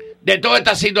de toda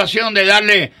esta situación de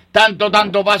darle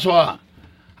tanto paso a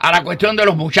la cuestión de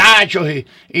los muchachos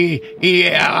y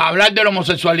a hablar de la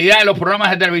homosexualidad en los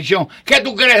programas de televisión? ¿Qué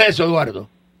tú crees de eso, Eduardo?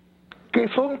 Que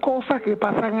son cosas que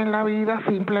pasan en la vida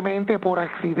simplemente por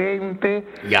accidente,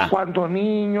 cuando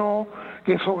niños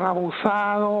que son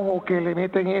abusados o que le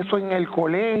meten eso en el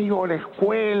colegio o la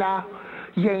escuela,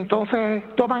 y entonces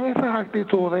toman esas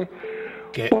actitudes.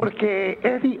 ¿Qué? Porque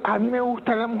Eddy, a mí me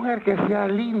gusta la mujer que sea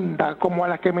linda, como a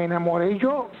la que me enamoré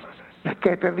yo,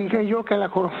 que te dije yo que la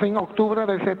conocí en octubre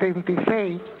del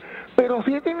 76, pero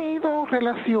sí he tenido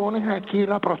relaciones aquí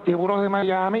en los prostíbulos de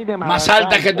Miami y de ¿Más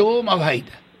altas que tú, más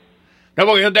bajitas? No,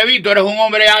 porque yo te vi, tú eres un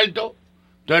hombre alto,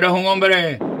 tú eres un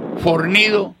hombre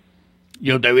fornido,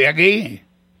 yo te vi aquí.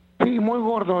 Sí, muy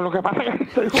gordo, lo que pasa es que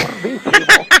estoy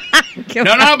gordísimo.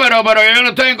 No, pero yo no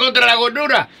estoy en contra de la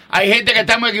gordura. Hay gente que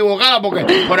está muy equivocada porque,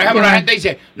 por ejemplo, la gente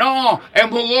dice, no, es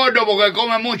muy gordo porque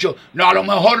come mucho. No, a lo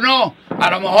mejor no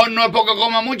es porque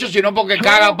come mucho, sino porque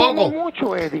caga poco. Como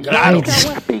mucho, Eddy. Claro. Yo te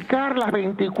voy a explicar las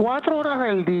 24 horas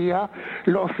del día,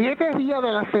 los 7 días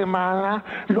de la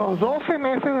semana, los 12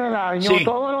 meses del año,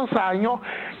 todos los años,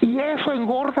 y eso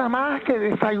engorda más que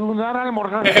desayunar,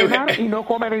 almorzar, cenar y no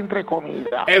comer entre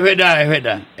comidas. Es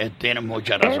verdad. Tienes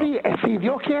mucha razón. Eddy, si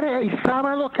Dios quiere, el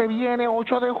sábado que viene,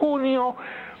 8 de junio,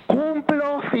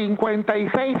 cumplo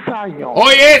 56 años.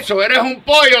 Oye, eso, eres un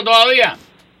pollo todavía.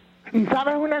 Y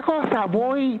sabes una cosa,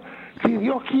 voy, si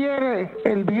Dios quiere,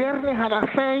 el viernes a las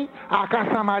 6 a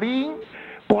Casa Marín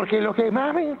porque lo que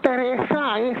más me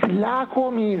interesa es la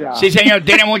comida. Sí, señor,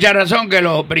 tiene mucha razón que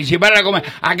lo principal es la comida.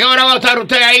 ¿A qué hora va a estar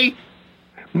usted ahí?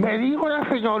 Me dijo la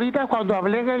señorita cuando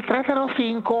hablé en el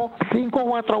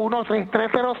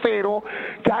 305-541-3300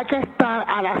 que hay que estar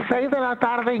a las 6 de la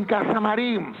tarde en Casa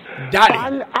Marín. Dale.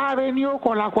 Pal Avenue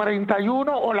con la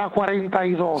 41 o la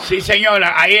 42. Sí,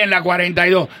 señora, ahí en la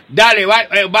 42. Dale, ¿va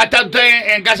a estar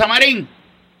usted en Casa Marín?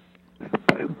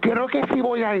 Creo que sí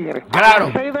voy a ir.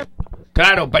 Claro.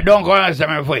 Claro, perdón, se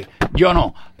me fue. Yo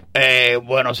no.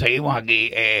 Bueno, seguimos aquí.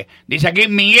 Dice aquí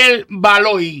Miguel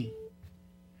Baloy,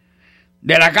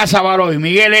 de la Casa Baloy.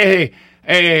 Miguel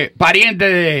es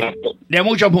pariente de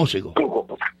muchos músicos.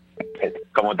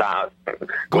 ¿Cómo estás?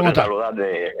 ¿Cómo estás?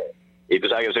 Saludarte. Y tú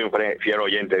sabes que yo soy un fiel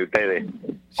oyente de ustedes.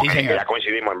 Sí, señor. Ya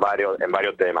coincidimos en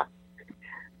varios temas.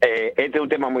 Este es un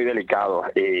tema muy delicado.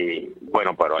 Y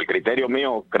bueno, pero al criterio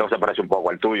mío creo que se parece un poco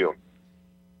al tuyo.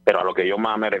 Pero a lo que yo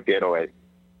más me refiero es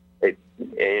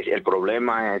el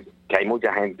problema es que hay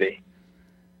mucha gente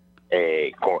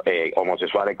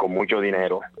homosexuales con mucho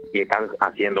dinero y están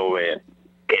haciendo ver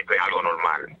que esto es algo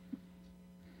normal.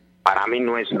 Para mí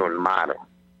no es normal.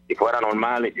 Si fuera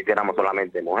normal, existiéramos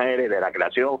solamente mujeres de la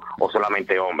creación o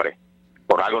solamente hombres.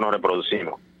 Por algo nos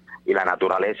reproducimos y la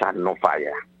naturaleza no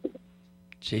falla.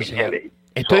 Sí, sí.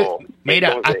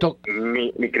 Mira,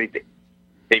 mi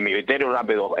criterio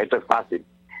rápido, esto es fácil.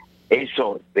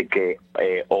 Eso de que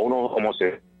o uno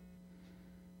homosexual,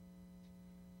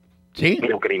 ¿sí?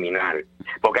 Es criminal,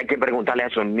 porque hay que preguntarle a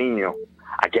esos niños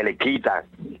a que le quitan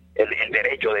el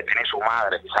derecho de tener su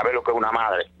madre, saber lo que es una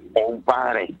madre o un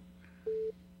padre,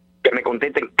 que me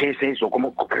contesten qué es eso,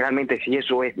 cómo realmente si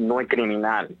eso no es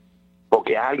criminal,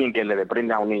 porque alguien que le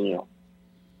desprende a un niño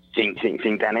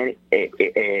sin tener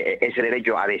ese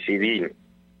derecho a decidir,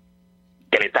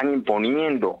 que le están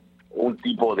imponiendo un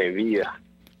tipo de vida.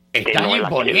 Están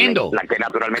imponiendo la que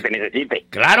naturalmente necesite.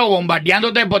 Claro,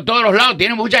 bombardeándote por todos los lados.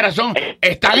 Tiene mucha razón.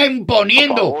 Están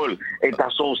imponiendo. Por favor, esta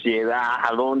sociedad,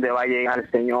 ¿a dónde va a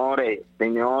llegar, señores?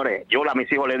 Yo a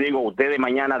mis hijos les digo, ustedes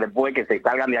mañana, después que se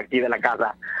salgan de aquí de la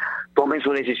casa, tomen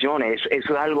sus decisiones.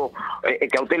 Eso es algo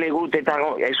que a usted le guste,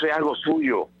 eso es algo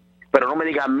suyo. Pero no me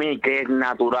digan a mí que es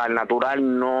natural.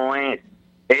 Natural no es.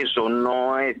 Eso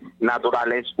no es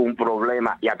natural, es un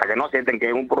problema. Y hasta que no acepten que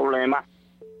es un problema,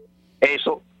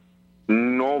 eso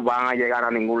no van a llegar a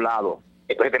ningún lado.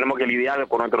 Entonces tenemos que lidiar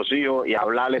con nuestros hijos y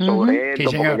hablarles sobre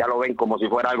esto, porque ya lo ven como si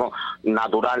fuera algo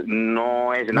natural.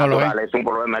 No es natural, es un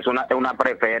problema, es una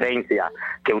preferencia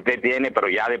que usted tiene, pero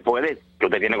ya después de que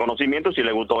usted tiene conocimiento, si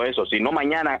le gustó eso. Si no,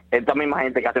 mañana, esta misma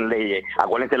gente que hacen leyes,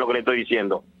 acuérdense lo que le estoy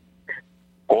diciendo,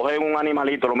 cogen un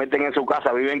animalito, lo meten en su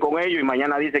casa, viven con ellos y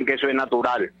mañana dicen que eso es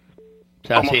natural. O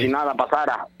sea, como si nada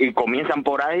pasara, y comienzan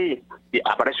por ahí y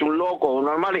aparece un loco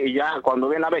normal y ya cuando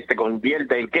viene a ver se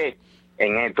convierte en qué,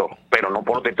 en esto. Pero no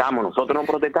protestamos, nosotros no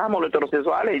protestamos los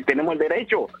heterosexuales y tenemos el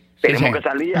derecho, tenemos que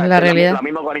salir a la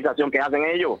misma organización que hacen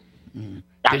ellos.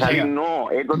 A salir, no,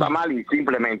 esto está mal y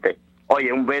simplemente,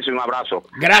 oye, un beso y un abrazo.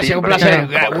 Gracias, siempre, un placer.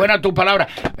 Buena tu palabra.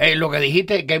 Lo que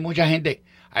dijiste es que hay mucha gente,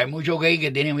 hay muchos gays que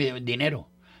tienen dinero.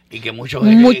 Y que muchos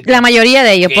la mayoría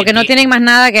de ellos, porque no tienen más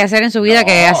nada que hacer en su vida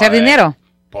que hacer dinero.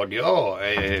 Por Dios.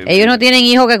 Ellos no tienen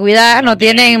hijos que cuidar, no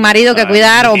tienen marido que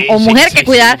cuidar o mujer que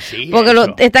cuidar,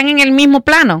 porque están en el mismo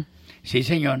plano. Sí,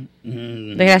 señor.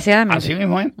 Desgraciadamente. Así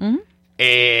mismo es.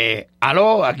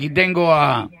 Aló, aquí tengo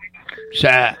a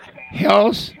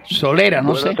Geos Solera,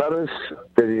 no sé. Buenas tardes,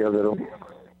 Eddy Calderón.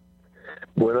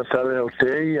 Buenas tardes a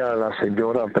usted y a la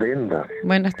señora Brenda.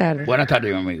 Buenas tardes. Buenas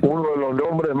tardes, mi amigo. Uno de los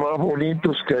nombres más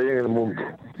bonitos que hay en el mundo.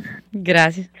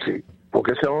 Gracias. Sí,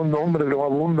 porque sea un nombre que no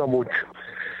abunda mucho.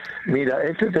 Mira,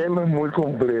 este tema es muy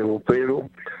complejo, pero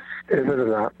es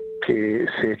verdad que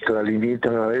se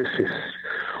extralimitan a veces.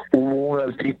 Hubo un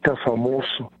artista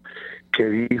famoso que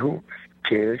dijo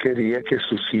que él quería que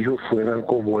sus hijos fueran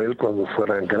como él cuando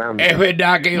fueran grandes. Es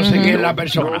verdad que yo sé que es la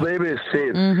persona. No debe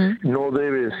ser, no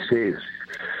debe ser.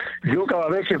 Yo cada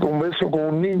vez que converso con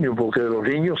un niño, porque de los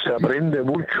niños se aprende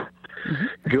mucho,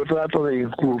 yo trato de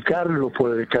inculcarlos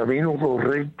por el camino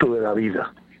correcto de la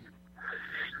vida.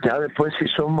 Ya después, si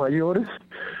son mayores,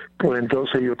 pues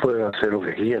entonces ellos pueden hacer lo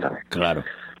que quieran. Claro.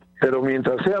 Pero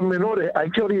mientras sean menores, hay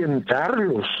que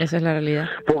orientarlos. Esa es la realidad.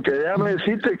 Porque déjame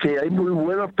decirte que hay muy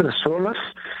buenas personas.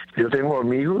 Yo tengo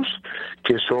amigos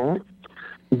que son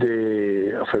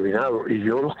de afeminados y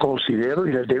yo los considero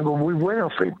y les tengo muy buena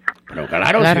fe. Pero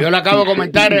claro. Si yo le acabo de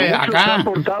comentar acá. Se han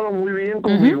portado muy bien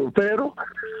conmigo, pero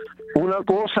una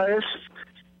cosa es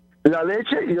la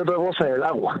leche y otra cosa es el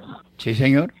agua. Sí,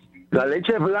 señor. La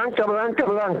leche es blanca, blanca,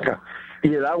 blanca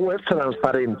y el agua es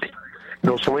transparente.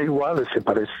 No son iguales, se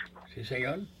parece. Sí,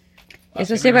 señor.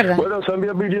 Eso sí es verdad. Bueno, son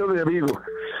 10 millones de amigos.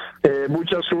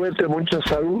 Mucha suerte, mucha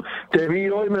salud. Te vi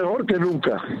hoy mejor que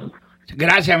nunca.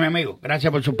 Gracias, mi amigo.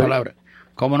 Gracias por sus palabras.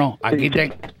 ¿Cómo no? Aquí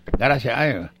tengo...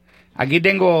 Gracias. Aquí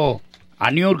tengo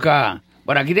a Niurka.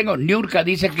 Bueno, aquí tengo Niurka,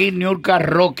 dice aquí Niurka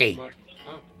Roque.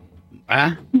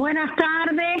 ¿Ah? Buenas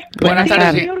tardes. Buenas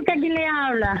tardes. Niurka, ¿quién le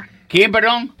habla? ¿Quién,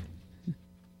 perdón?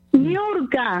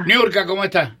 Niurka. Niurka, ¿cómo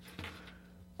está?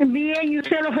 Bien, y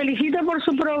usted lo felicito por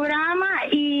su programa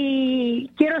y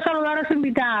quiero saludar a su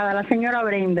invitada, la señora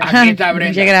Brenda. Aquí está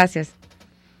Brenda. Muchas gracias.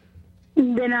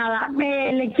 De nada.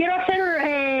 Le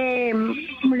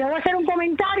voy a hacer un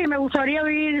comentario y me gustaría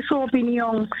oír su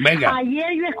opinión. Venga. Ayer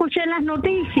yo escuché en las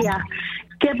noticias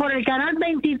que por el canal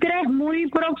 23 muy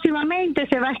próximamente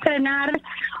se va a estrenar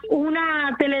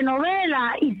una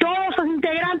telenovela y todos sus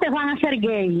integrantes van a ser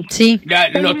gays. Sí. Ya,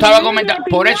 lo estaba comentando,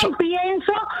 por eso.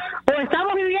 Pienso, o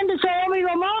estamos viviendo en Sodoma y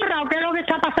Gomorra, o qué es lo que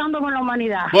está pasando con la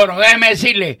humanidad. Bueno, déjeme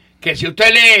decirle que si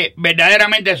usted lee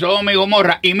verdaderamente Sodoma y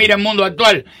Gomorra y mira el mundo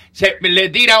actual, se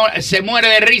muere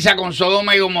de risa con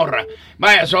Sodoma y Gomorra.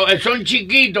 Vaya, son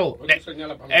chiquitos.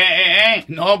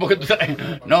 No, porque tú sabes,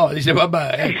 no, dice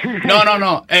papá.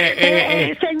 No.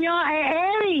 Señor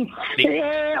Eddy,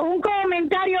 un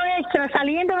comentario extra,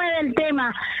 saliéndome del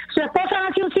tema. Su esposa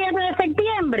nació el 7 de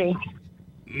septiembre.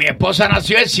 Mi esposa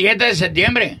nació el 7 de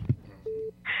septiembre.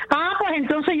 Ah, pues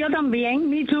entonces yo también,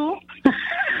 me too.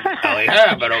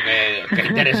 Oiga, pero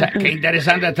qué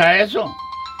interesante está eso.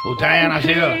 Usted haya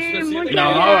nacido. Sí, muchas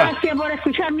gracias por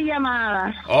escuchar mi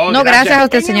llamada. Gracias a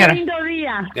usted, señora. Lindo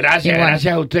día.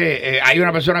 Gracias a usted. Hay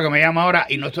una persona que me llama ahora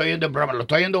y no estoy oyendo el programa. Lo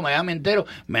estoy oyendo Miami entero,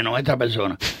 menos esta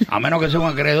persona. A menos que sea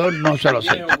un acreedor, no se lo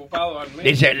sé.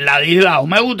 Dice, Ladislao.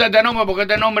 Me gusta este nombre porque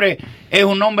este nombre es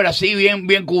un nombre así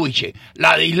bien cubiche.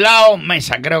 Ladislao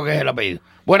Mesa, creo que es el apellido.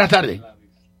 Buenas tardes.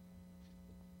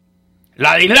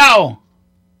 Ladislao.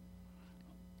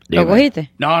 ¿Lo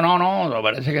cogiste? No,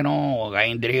 parece que no. Hay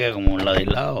intriga como un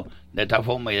Ladislao, de esta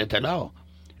forma y de este lado.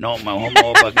 No, mejor me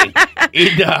voy para aquí.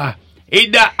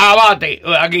 Hilda Abate,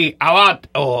 aquí, Abate,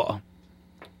 o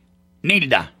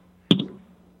Nilda.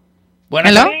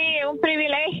 Buenas tardes. Sí, un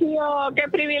privilegio, qué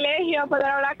privilegio poder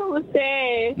hablar con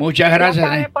usted. Muchas gracias.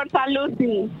 Ya sabe, por San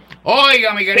Lucy.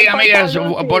 Oiga, mi querida amiga,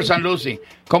 por San Lucy.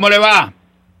 ¿Cómo le va?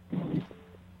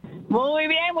 Muy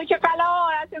bien, mucho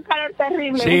calor, hace un calor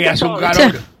terrible. Sí, hace un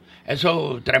calor.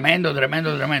 Eso tremendo.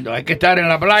 Hay que estar en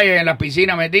la playa, en las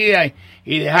piscinas metidas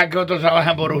y dejar que otros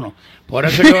trabajen por uno. Por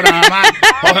eso yo nada más,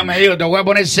 Jorge me dijo, te voy a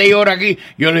poner 6 horas aquí.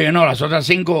 Yo le dije, no, las otras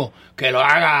 5 que lo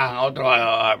haga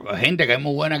otra gente que es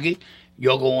muy buena aquí.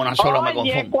 Yo con una sola me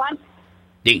conformo.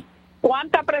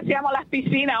 ¿Cuánto apreciamos las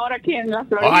piscinas ahora aquí en la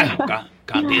Florida?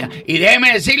 Cantidad. Y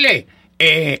déjeme decirle,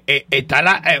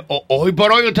 hoy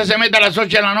por hoy usted se mete a las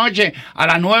 8 de la noche, a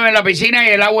las 9 en la piscina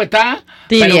y el agua está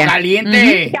pero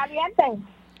caliente.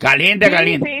 Caliente.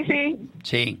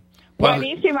 Sí. Pues,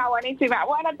 buenísima.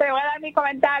 Bueno, te voy a dar mi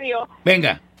comentario.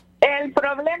 Venga. El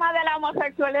problema de la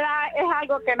homosexualidad es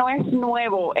algo que no es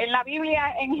nuevo. En la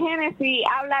Biblia, en Génesis,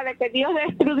 habla de que Dios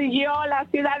destruyó las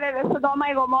ciudades de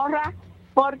Sodoma y Gomorra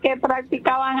porque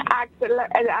practicaban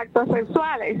actos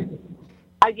sexuales.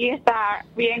 Allí está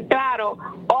bien claro.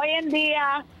 Hoy en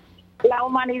día la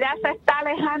humanidad se está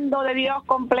alejando de Dios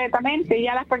completamente.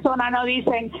 Ya las personas no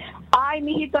dicen, ay,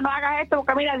 mijito, no hagas esto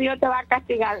porque mira, Dios te va a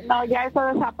castigar. No, ya eso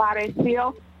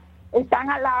desapareció.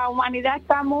 La humanidad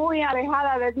está muy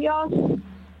alejada de Dios.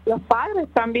 Los padres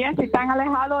también, si están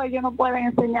alejados, ellos no pueden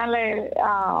enseñarle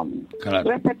a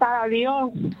respetar a Dios.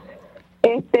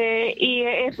 Y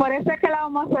es por eso es que la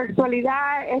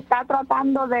homosexualidad están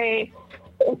tratando de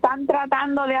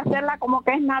hacerla como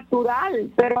que es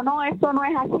natural, pero no, eso no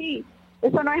es así.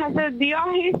 Dios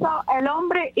hizo el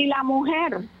hombre y la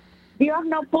mujer. Dios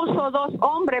no puso 2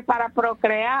 hombres para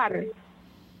procrear.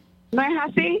 ¿No es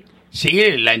así?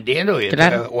 Sí, la entiendo. Y estoy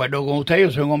de acuerdo con usted.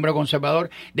 Yo soy un hombre conservador.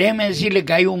 Déjeme decirle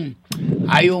que hay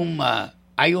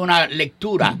una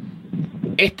lectura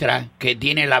extra que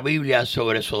tiene la Biblia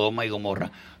sobre Sodoma y Gomorra.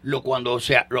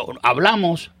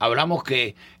 Hablamos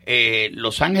que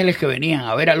los ángeles que venían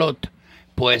a ver a Lot,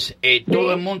 pues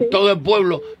todo el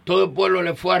pueblo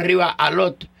le fue arriba a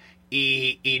Lot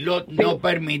y Lot no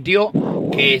permitió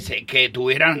que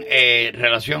tuvieran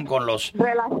relación con los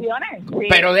relaciones. Sí.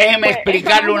 Pero déjeme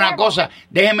explicarle una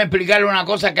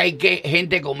cosa que hay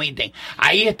gente cometen.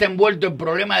 Ahí está envuelto el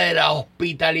problema de la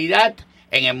hospitalidad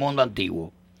en el mundo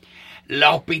antiguo.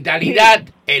 La hospitalidad,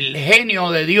 el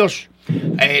genio de Dios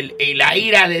y la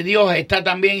ira de Dios está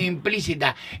también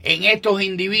implícita en estos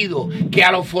individuos que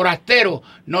a los forasteros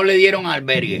no le dieron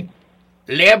albergue.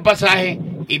 Lea el pasaje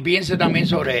y piense también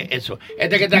sobre eso.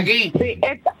 Este que está aquí. Sí,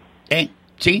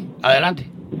 Sí, adelante.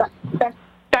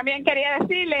 también quería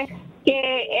decirles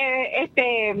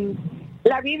que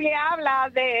la Biblia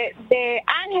habla de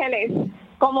ángeles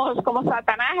como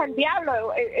Satanás, el diablo.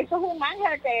 Eso es un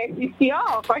ángel que existió,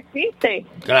 coexiste.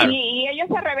 Claro. Y ellos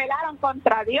se rebelaron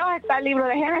contra Dios. Está el libro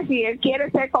de Génesis. Él quiere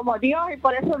ser como Dios y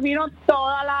por eso vino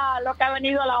lo que ha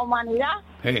venido a la humanidad.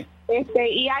 Sí.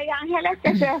 Y hay ángeles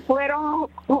que se fueron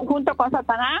junto con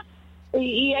Satanás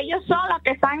y ellos son los que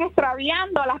están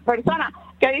extraviando a las personas.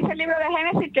 Que dice el libro de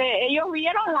Génesis que ellos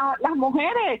vieron las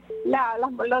mujeres,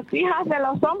 las hijas de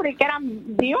los hombres, que eran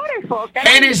beautiful, que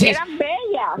eran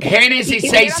bellas. Génesis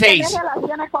 6:6.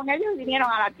 Relaciones con ellos y vinieron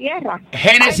a la tierra.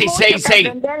 Génesis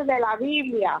 6:6. De la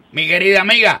Biblia. Mi querida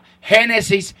amiga,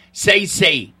 Génesis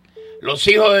 6:6. Los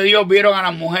hijos de Dios vieron a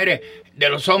las mujeres de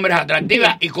los hombres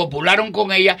atractivas y copularon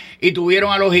con ellas y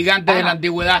tuvieron a los gigantes de la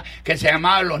antigüedad que se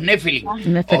llamaban los Nefilim.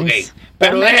 Okay.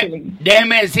 Pero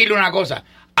déjeme decirle una cosa.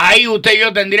 Ahí usted y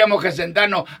yo tendríamos que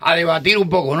sentarnos a debatir un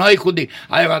poco, no a discutir,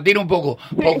 a debatir un poco,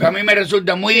 porque a mí me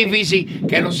resulta muy difícil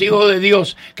que los hijos de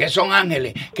Dios, que son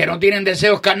ángeles, que no tienen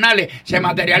deseos carnales, se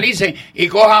materialicen y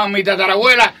cojan a mi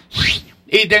tatarabuela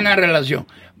y tengan relación.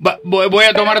 Voy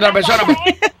a tomar a otra persona,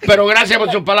 pero gracias por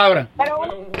sus palabras.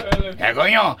 ¿Qué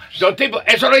coño? Dos tipos,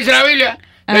 ¿eso lo dice la Biblia?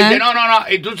 Dice, no.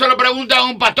 Y tú se lo preguntas a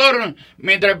un pastor,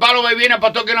 mientras el palo viene al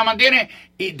pastor que lo mantiene,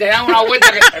 y te dan una vuelta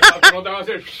que... El pastor no te va a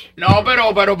hacer... No,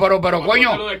 pero,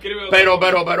 coño,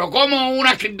 pero, ¿cómo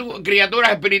unas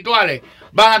criaturas espirituales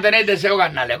van a tener deseos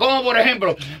carnales? Como por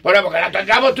ejemplo, que la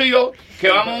tengamos tú y yo, que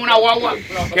vamos a una guagua,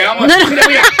 que vamos... No.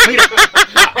 Mira.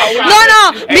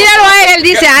 Míralo a él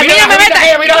dice, a mí no me metas.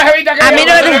 Mira la jevita que a mí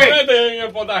no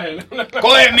me metas.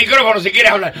 Coge el micrófono si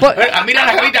quieres hablar. Mira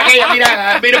la jevita que ella,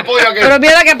 mira el pollo que... Pero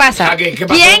mira lo que pasa. ¿Qué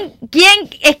pasó? ¿Quién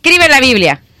escribe la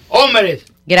Biblia? Hombres.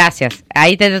 Gracias.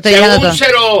 Ahí te estoy dejando todo.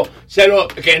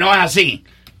 Que no es así.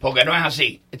 Porque no es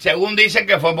así. Según dicen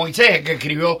que fue Moisés el que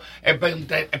escribió el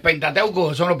Pentateuco,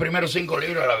 que son los primeros 5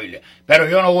 libros de la Biblia. Pero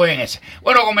yo no voy en ese.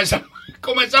 Bueno,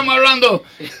 comenzamos hablando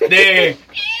de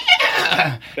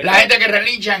la gente que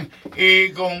relinchan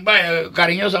y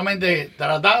cariñosamente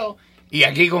tratado. Y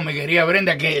aquí con mi querida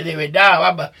Brenda, que de verdad,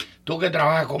 Barba, tú que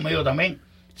trabajas conmigo también,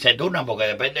 se turnan porque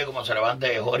depende de cómo se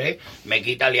levante Jorge, me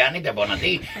quita a Liana y te pone a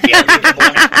ti. Y a ti te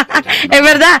pone, es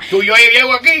verdad. Yo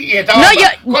llego aquí y estaba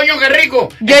coño, qué rico.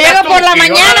 Yo llego por la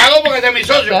mañana. Yo la hago porque es mi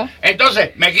socio.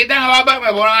 Entonces, me quitan a Barba,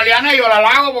 me ponen a Liana y yo la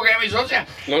hago porque es mi socia.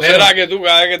 ¿No será que tú,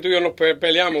 cada vez que tú y yo nos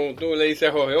peleamos, tú le dices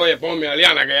a Jorge, oye, ponme a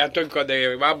Liana, que ya estoy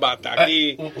de Barba hasta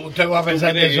aquí? ¿Usted va a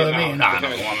pensar de eso de mí? No,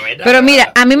 pero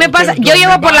mira, a mí me pasa, yo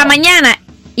llego por la mañana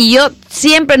y yo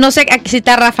siempre, no sé si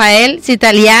está Rafael, si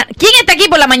está Liana. ¿Quién está aquí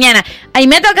por la mañana? Ahí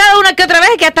me ha tocado una que otra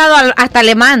vez que ha estado hasta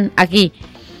Alemán aquí.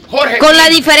 Jorge, con la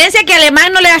diferencia que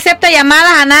Alemán no le acepta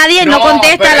llamadas a nadie, no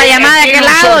contesta la llamada de aquel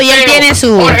lado y él tiene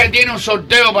su... Jorge tiene un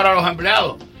sorteo para los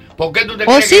empleados. ¿Por qué tú te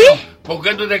crees sí? que no? ¿Por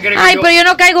qué tú te crees que pero yo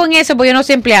no caigo en eso porque yo no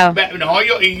soy empleado. No,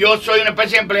 yo soy una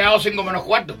especie de empleado 5 menos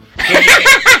cuarto.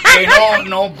 Que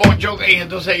no poncho, y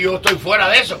entonces yo estoy fuera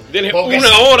de eso. Tienes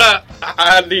una hora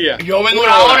al día. Yo vengo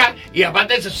una hora y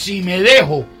aparte de eso, si me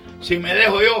dejo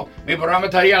yo, mi programa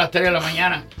estaría a las 3 de la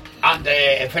mañana.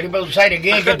 Ante Felipe Dusaire,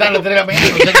 ¿quién es que está a las 3 de la mañana?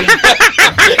 No sé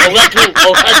quién.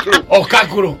 Oscar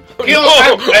Cruz. ¿Quién es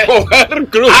Oscar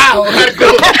Cruz? Oscar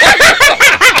Cruz.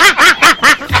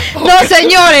 No,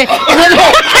 señores.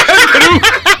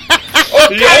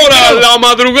 Y ahora la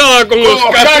madrugada con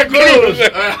Oscar Cruz.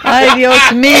 Ay,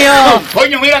 Dios mío.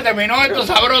 Coño, mira, terminó esto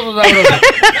sabroso.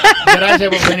 Gracias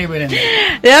por venir, Brenda.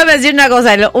 Déjame decir una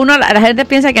cosa. La gente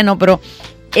piensa que no, pero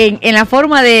en la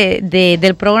forma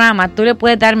del programa, tú le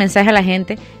puedes dar mensaje a la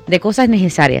gente de cosas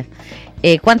necesarias.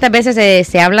 ¿Cuántas veces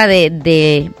se habla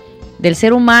del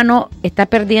ser humano está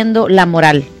perdiendo la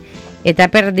moral? Está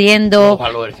perdiendo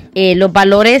los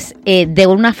valores de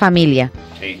una familia.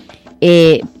 Sí.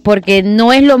 Porque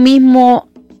no es lo mismo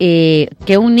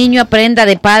que un niño aprenda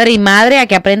de padre y madre a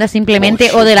que aprenda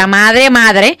simplemente o de la madre,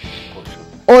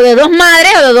 o de 2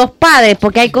 madres o de 2 padres,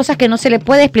 porque hay cosas que no se le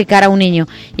puede explicar a un niño.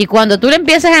 Y cuando tú le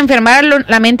empiezas a enfermar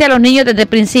la mente a los niños desde el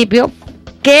principio,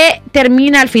 ¿qué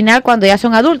termina al final cuando ya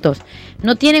son adultos?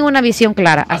 No tienen una visión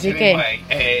clara. Así que...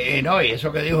 y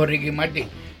eso que dijo Ricky Martin,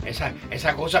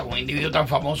 esa cosa con un individuo tan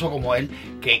famoso como él,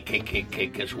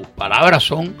 que sus palabras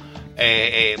son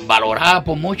valoradas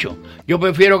por muchos. Yo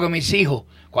prefiero que mis hijos,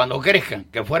 cuando crezcan,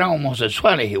 que fueran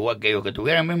homosexuales igual que ellos, que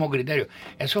tuvieran el mismo criterio.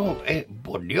 Eso es,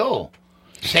 por Dios,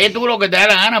 sé tú lo que te da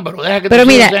la gana, pero deja que... Pero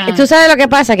mira, tú sabes lo que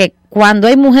pasa, que cuando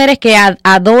hay mujeres que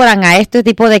adoran a este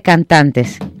tipo de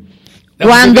cantantes,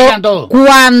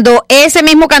 cuando ese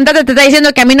mismo cantante te está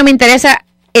diciendo que a mí no me interesa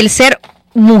el ser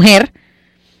mujer,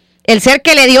 el ser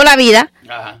que le dio la vida,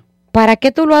 ajá, ¿para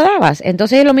qué tú lo dabas?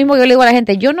 Entonces es lo mismo que yo le digo a la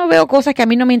gente, yo no veo cosas que a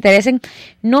mí no me interesen,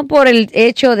 no por el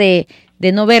hecho de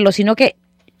no verlo, sino que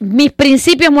mis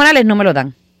principios morales no me lo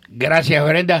dan. Gracias,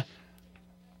 Brenda.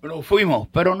 Lo fuimos,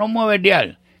 pero no mueve el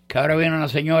dial, que ahora viene una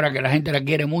señora que la gente la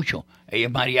quiere mucho. Ella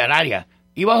es María Laria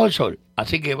y Bajo el Sol.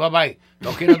 Así que bye bye.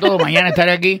 Los quiero todos. Mañana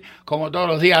estaré aquí como todos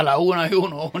los días a las 1 y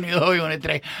 1, 1 y 2 y 1 y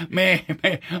 3.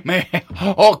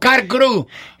 Oscar Cruz.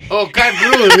 Oscar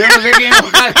Cruz. Yo no sé quién es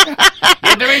Oscar.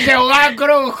 Yo te dice Hogar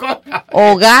Cruz.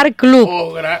 Hogar Club.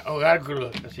 Hogar Cruz.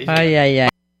 Sí, ay, ay, ay.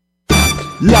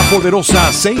 La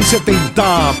poderosa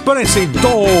 670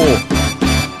 presentó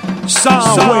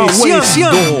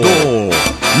Sawesiando.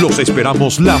 Los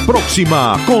esperamos la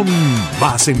próxima con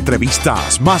más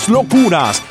entrevistas, más locuras,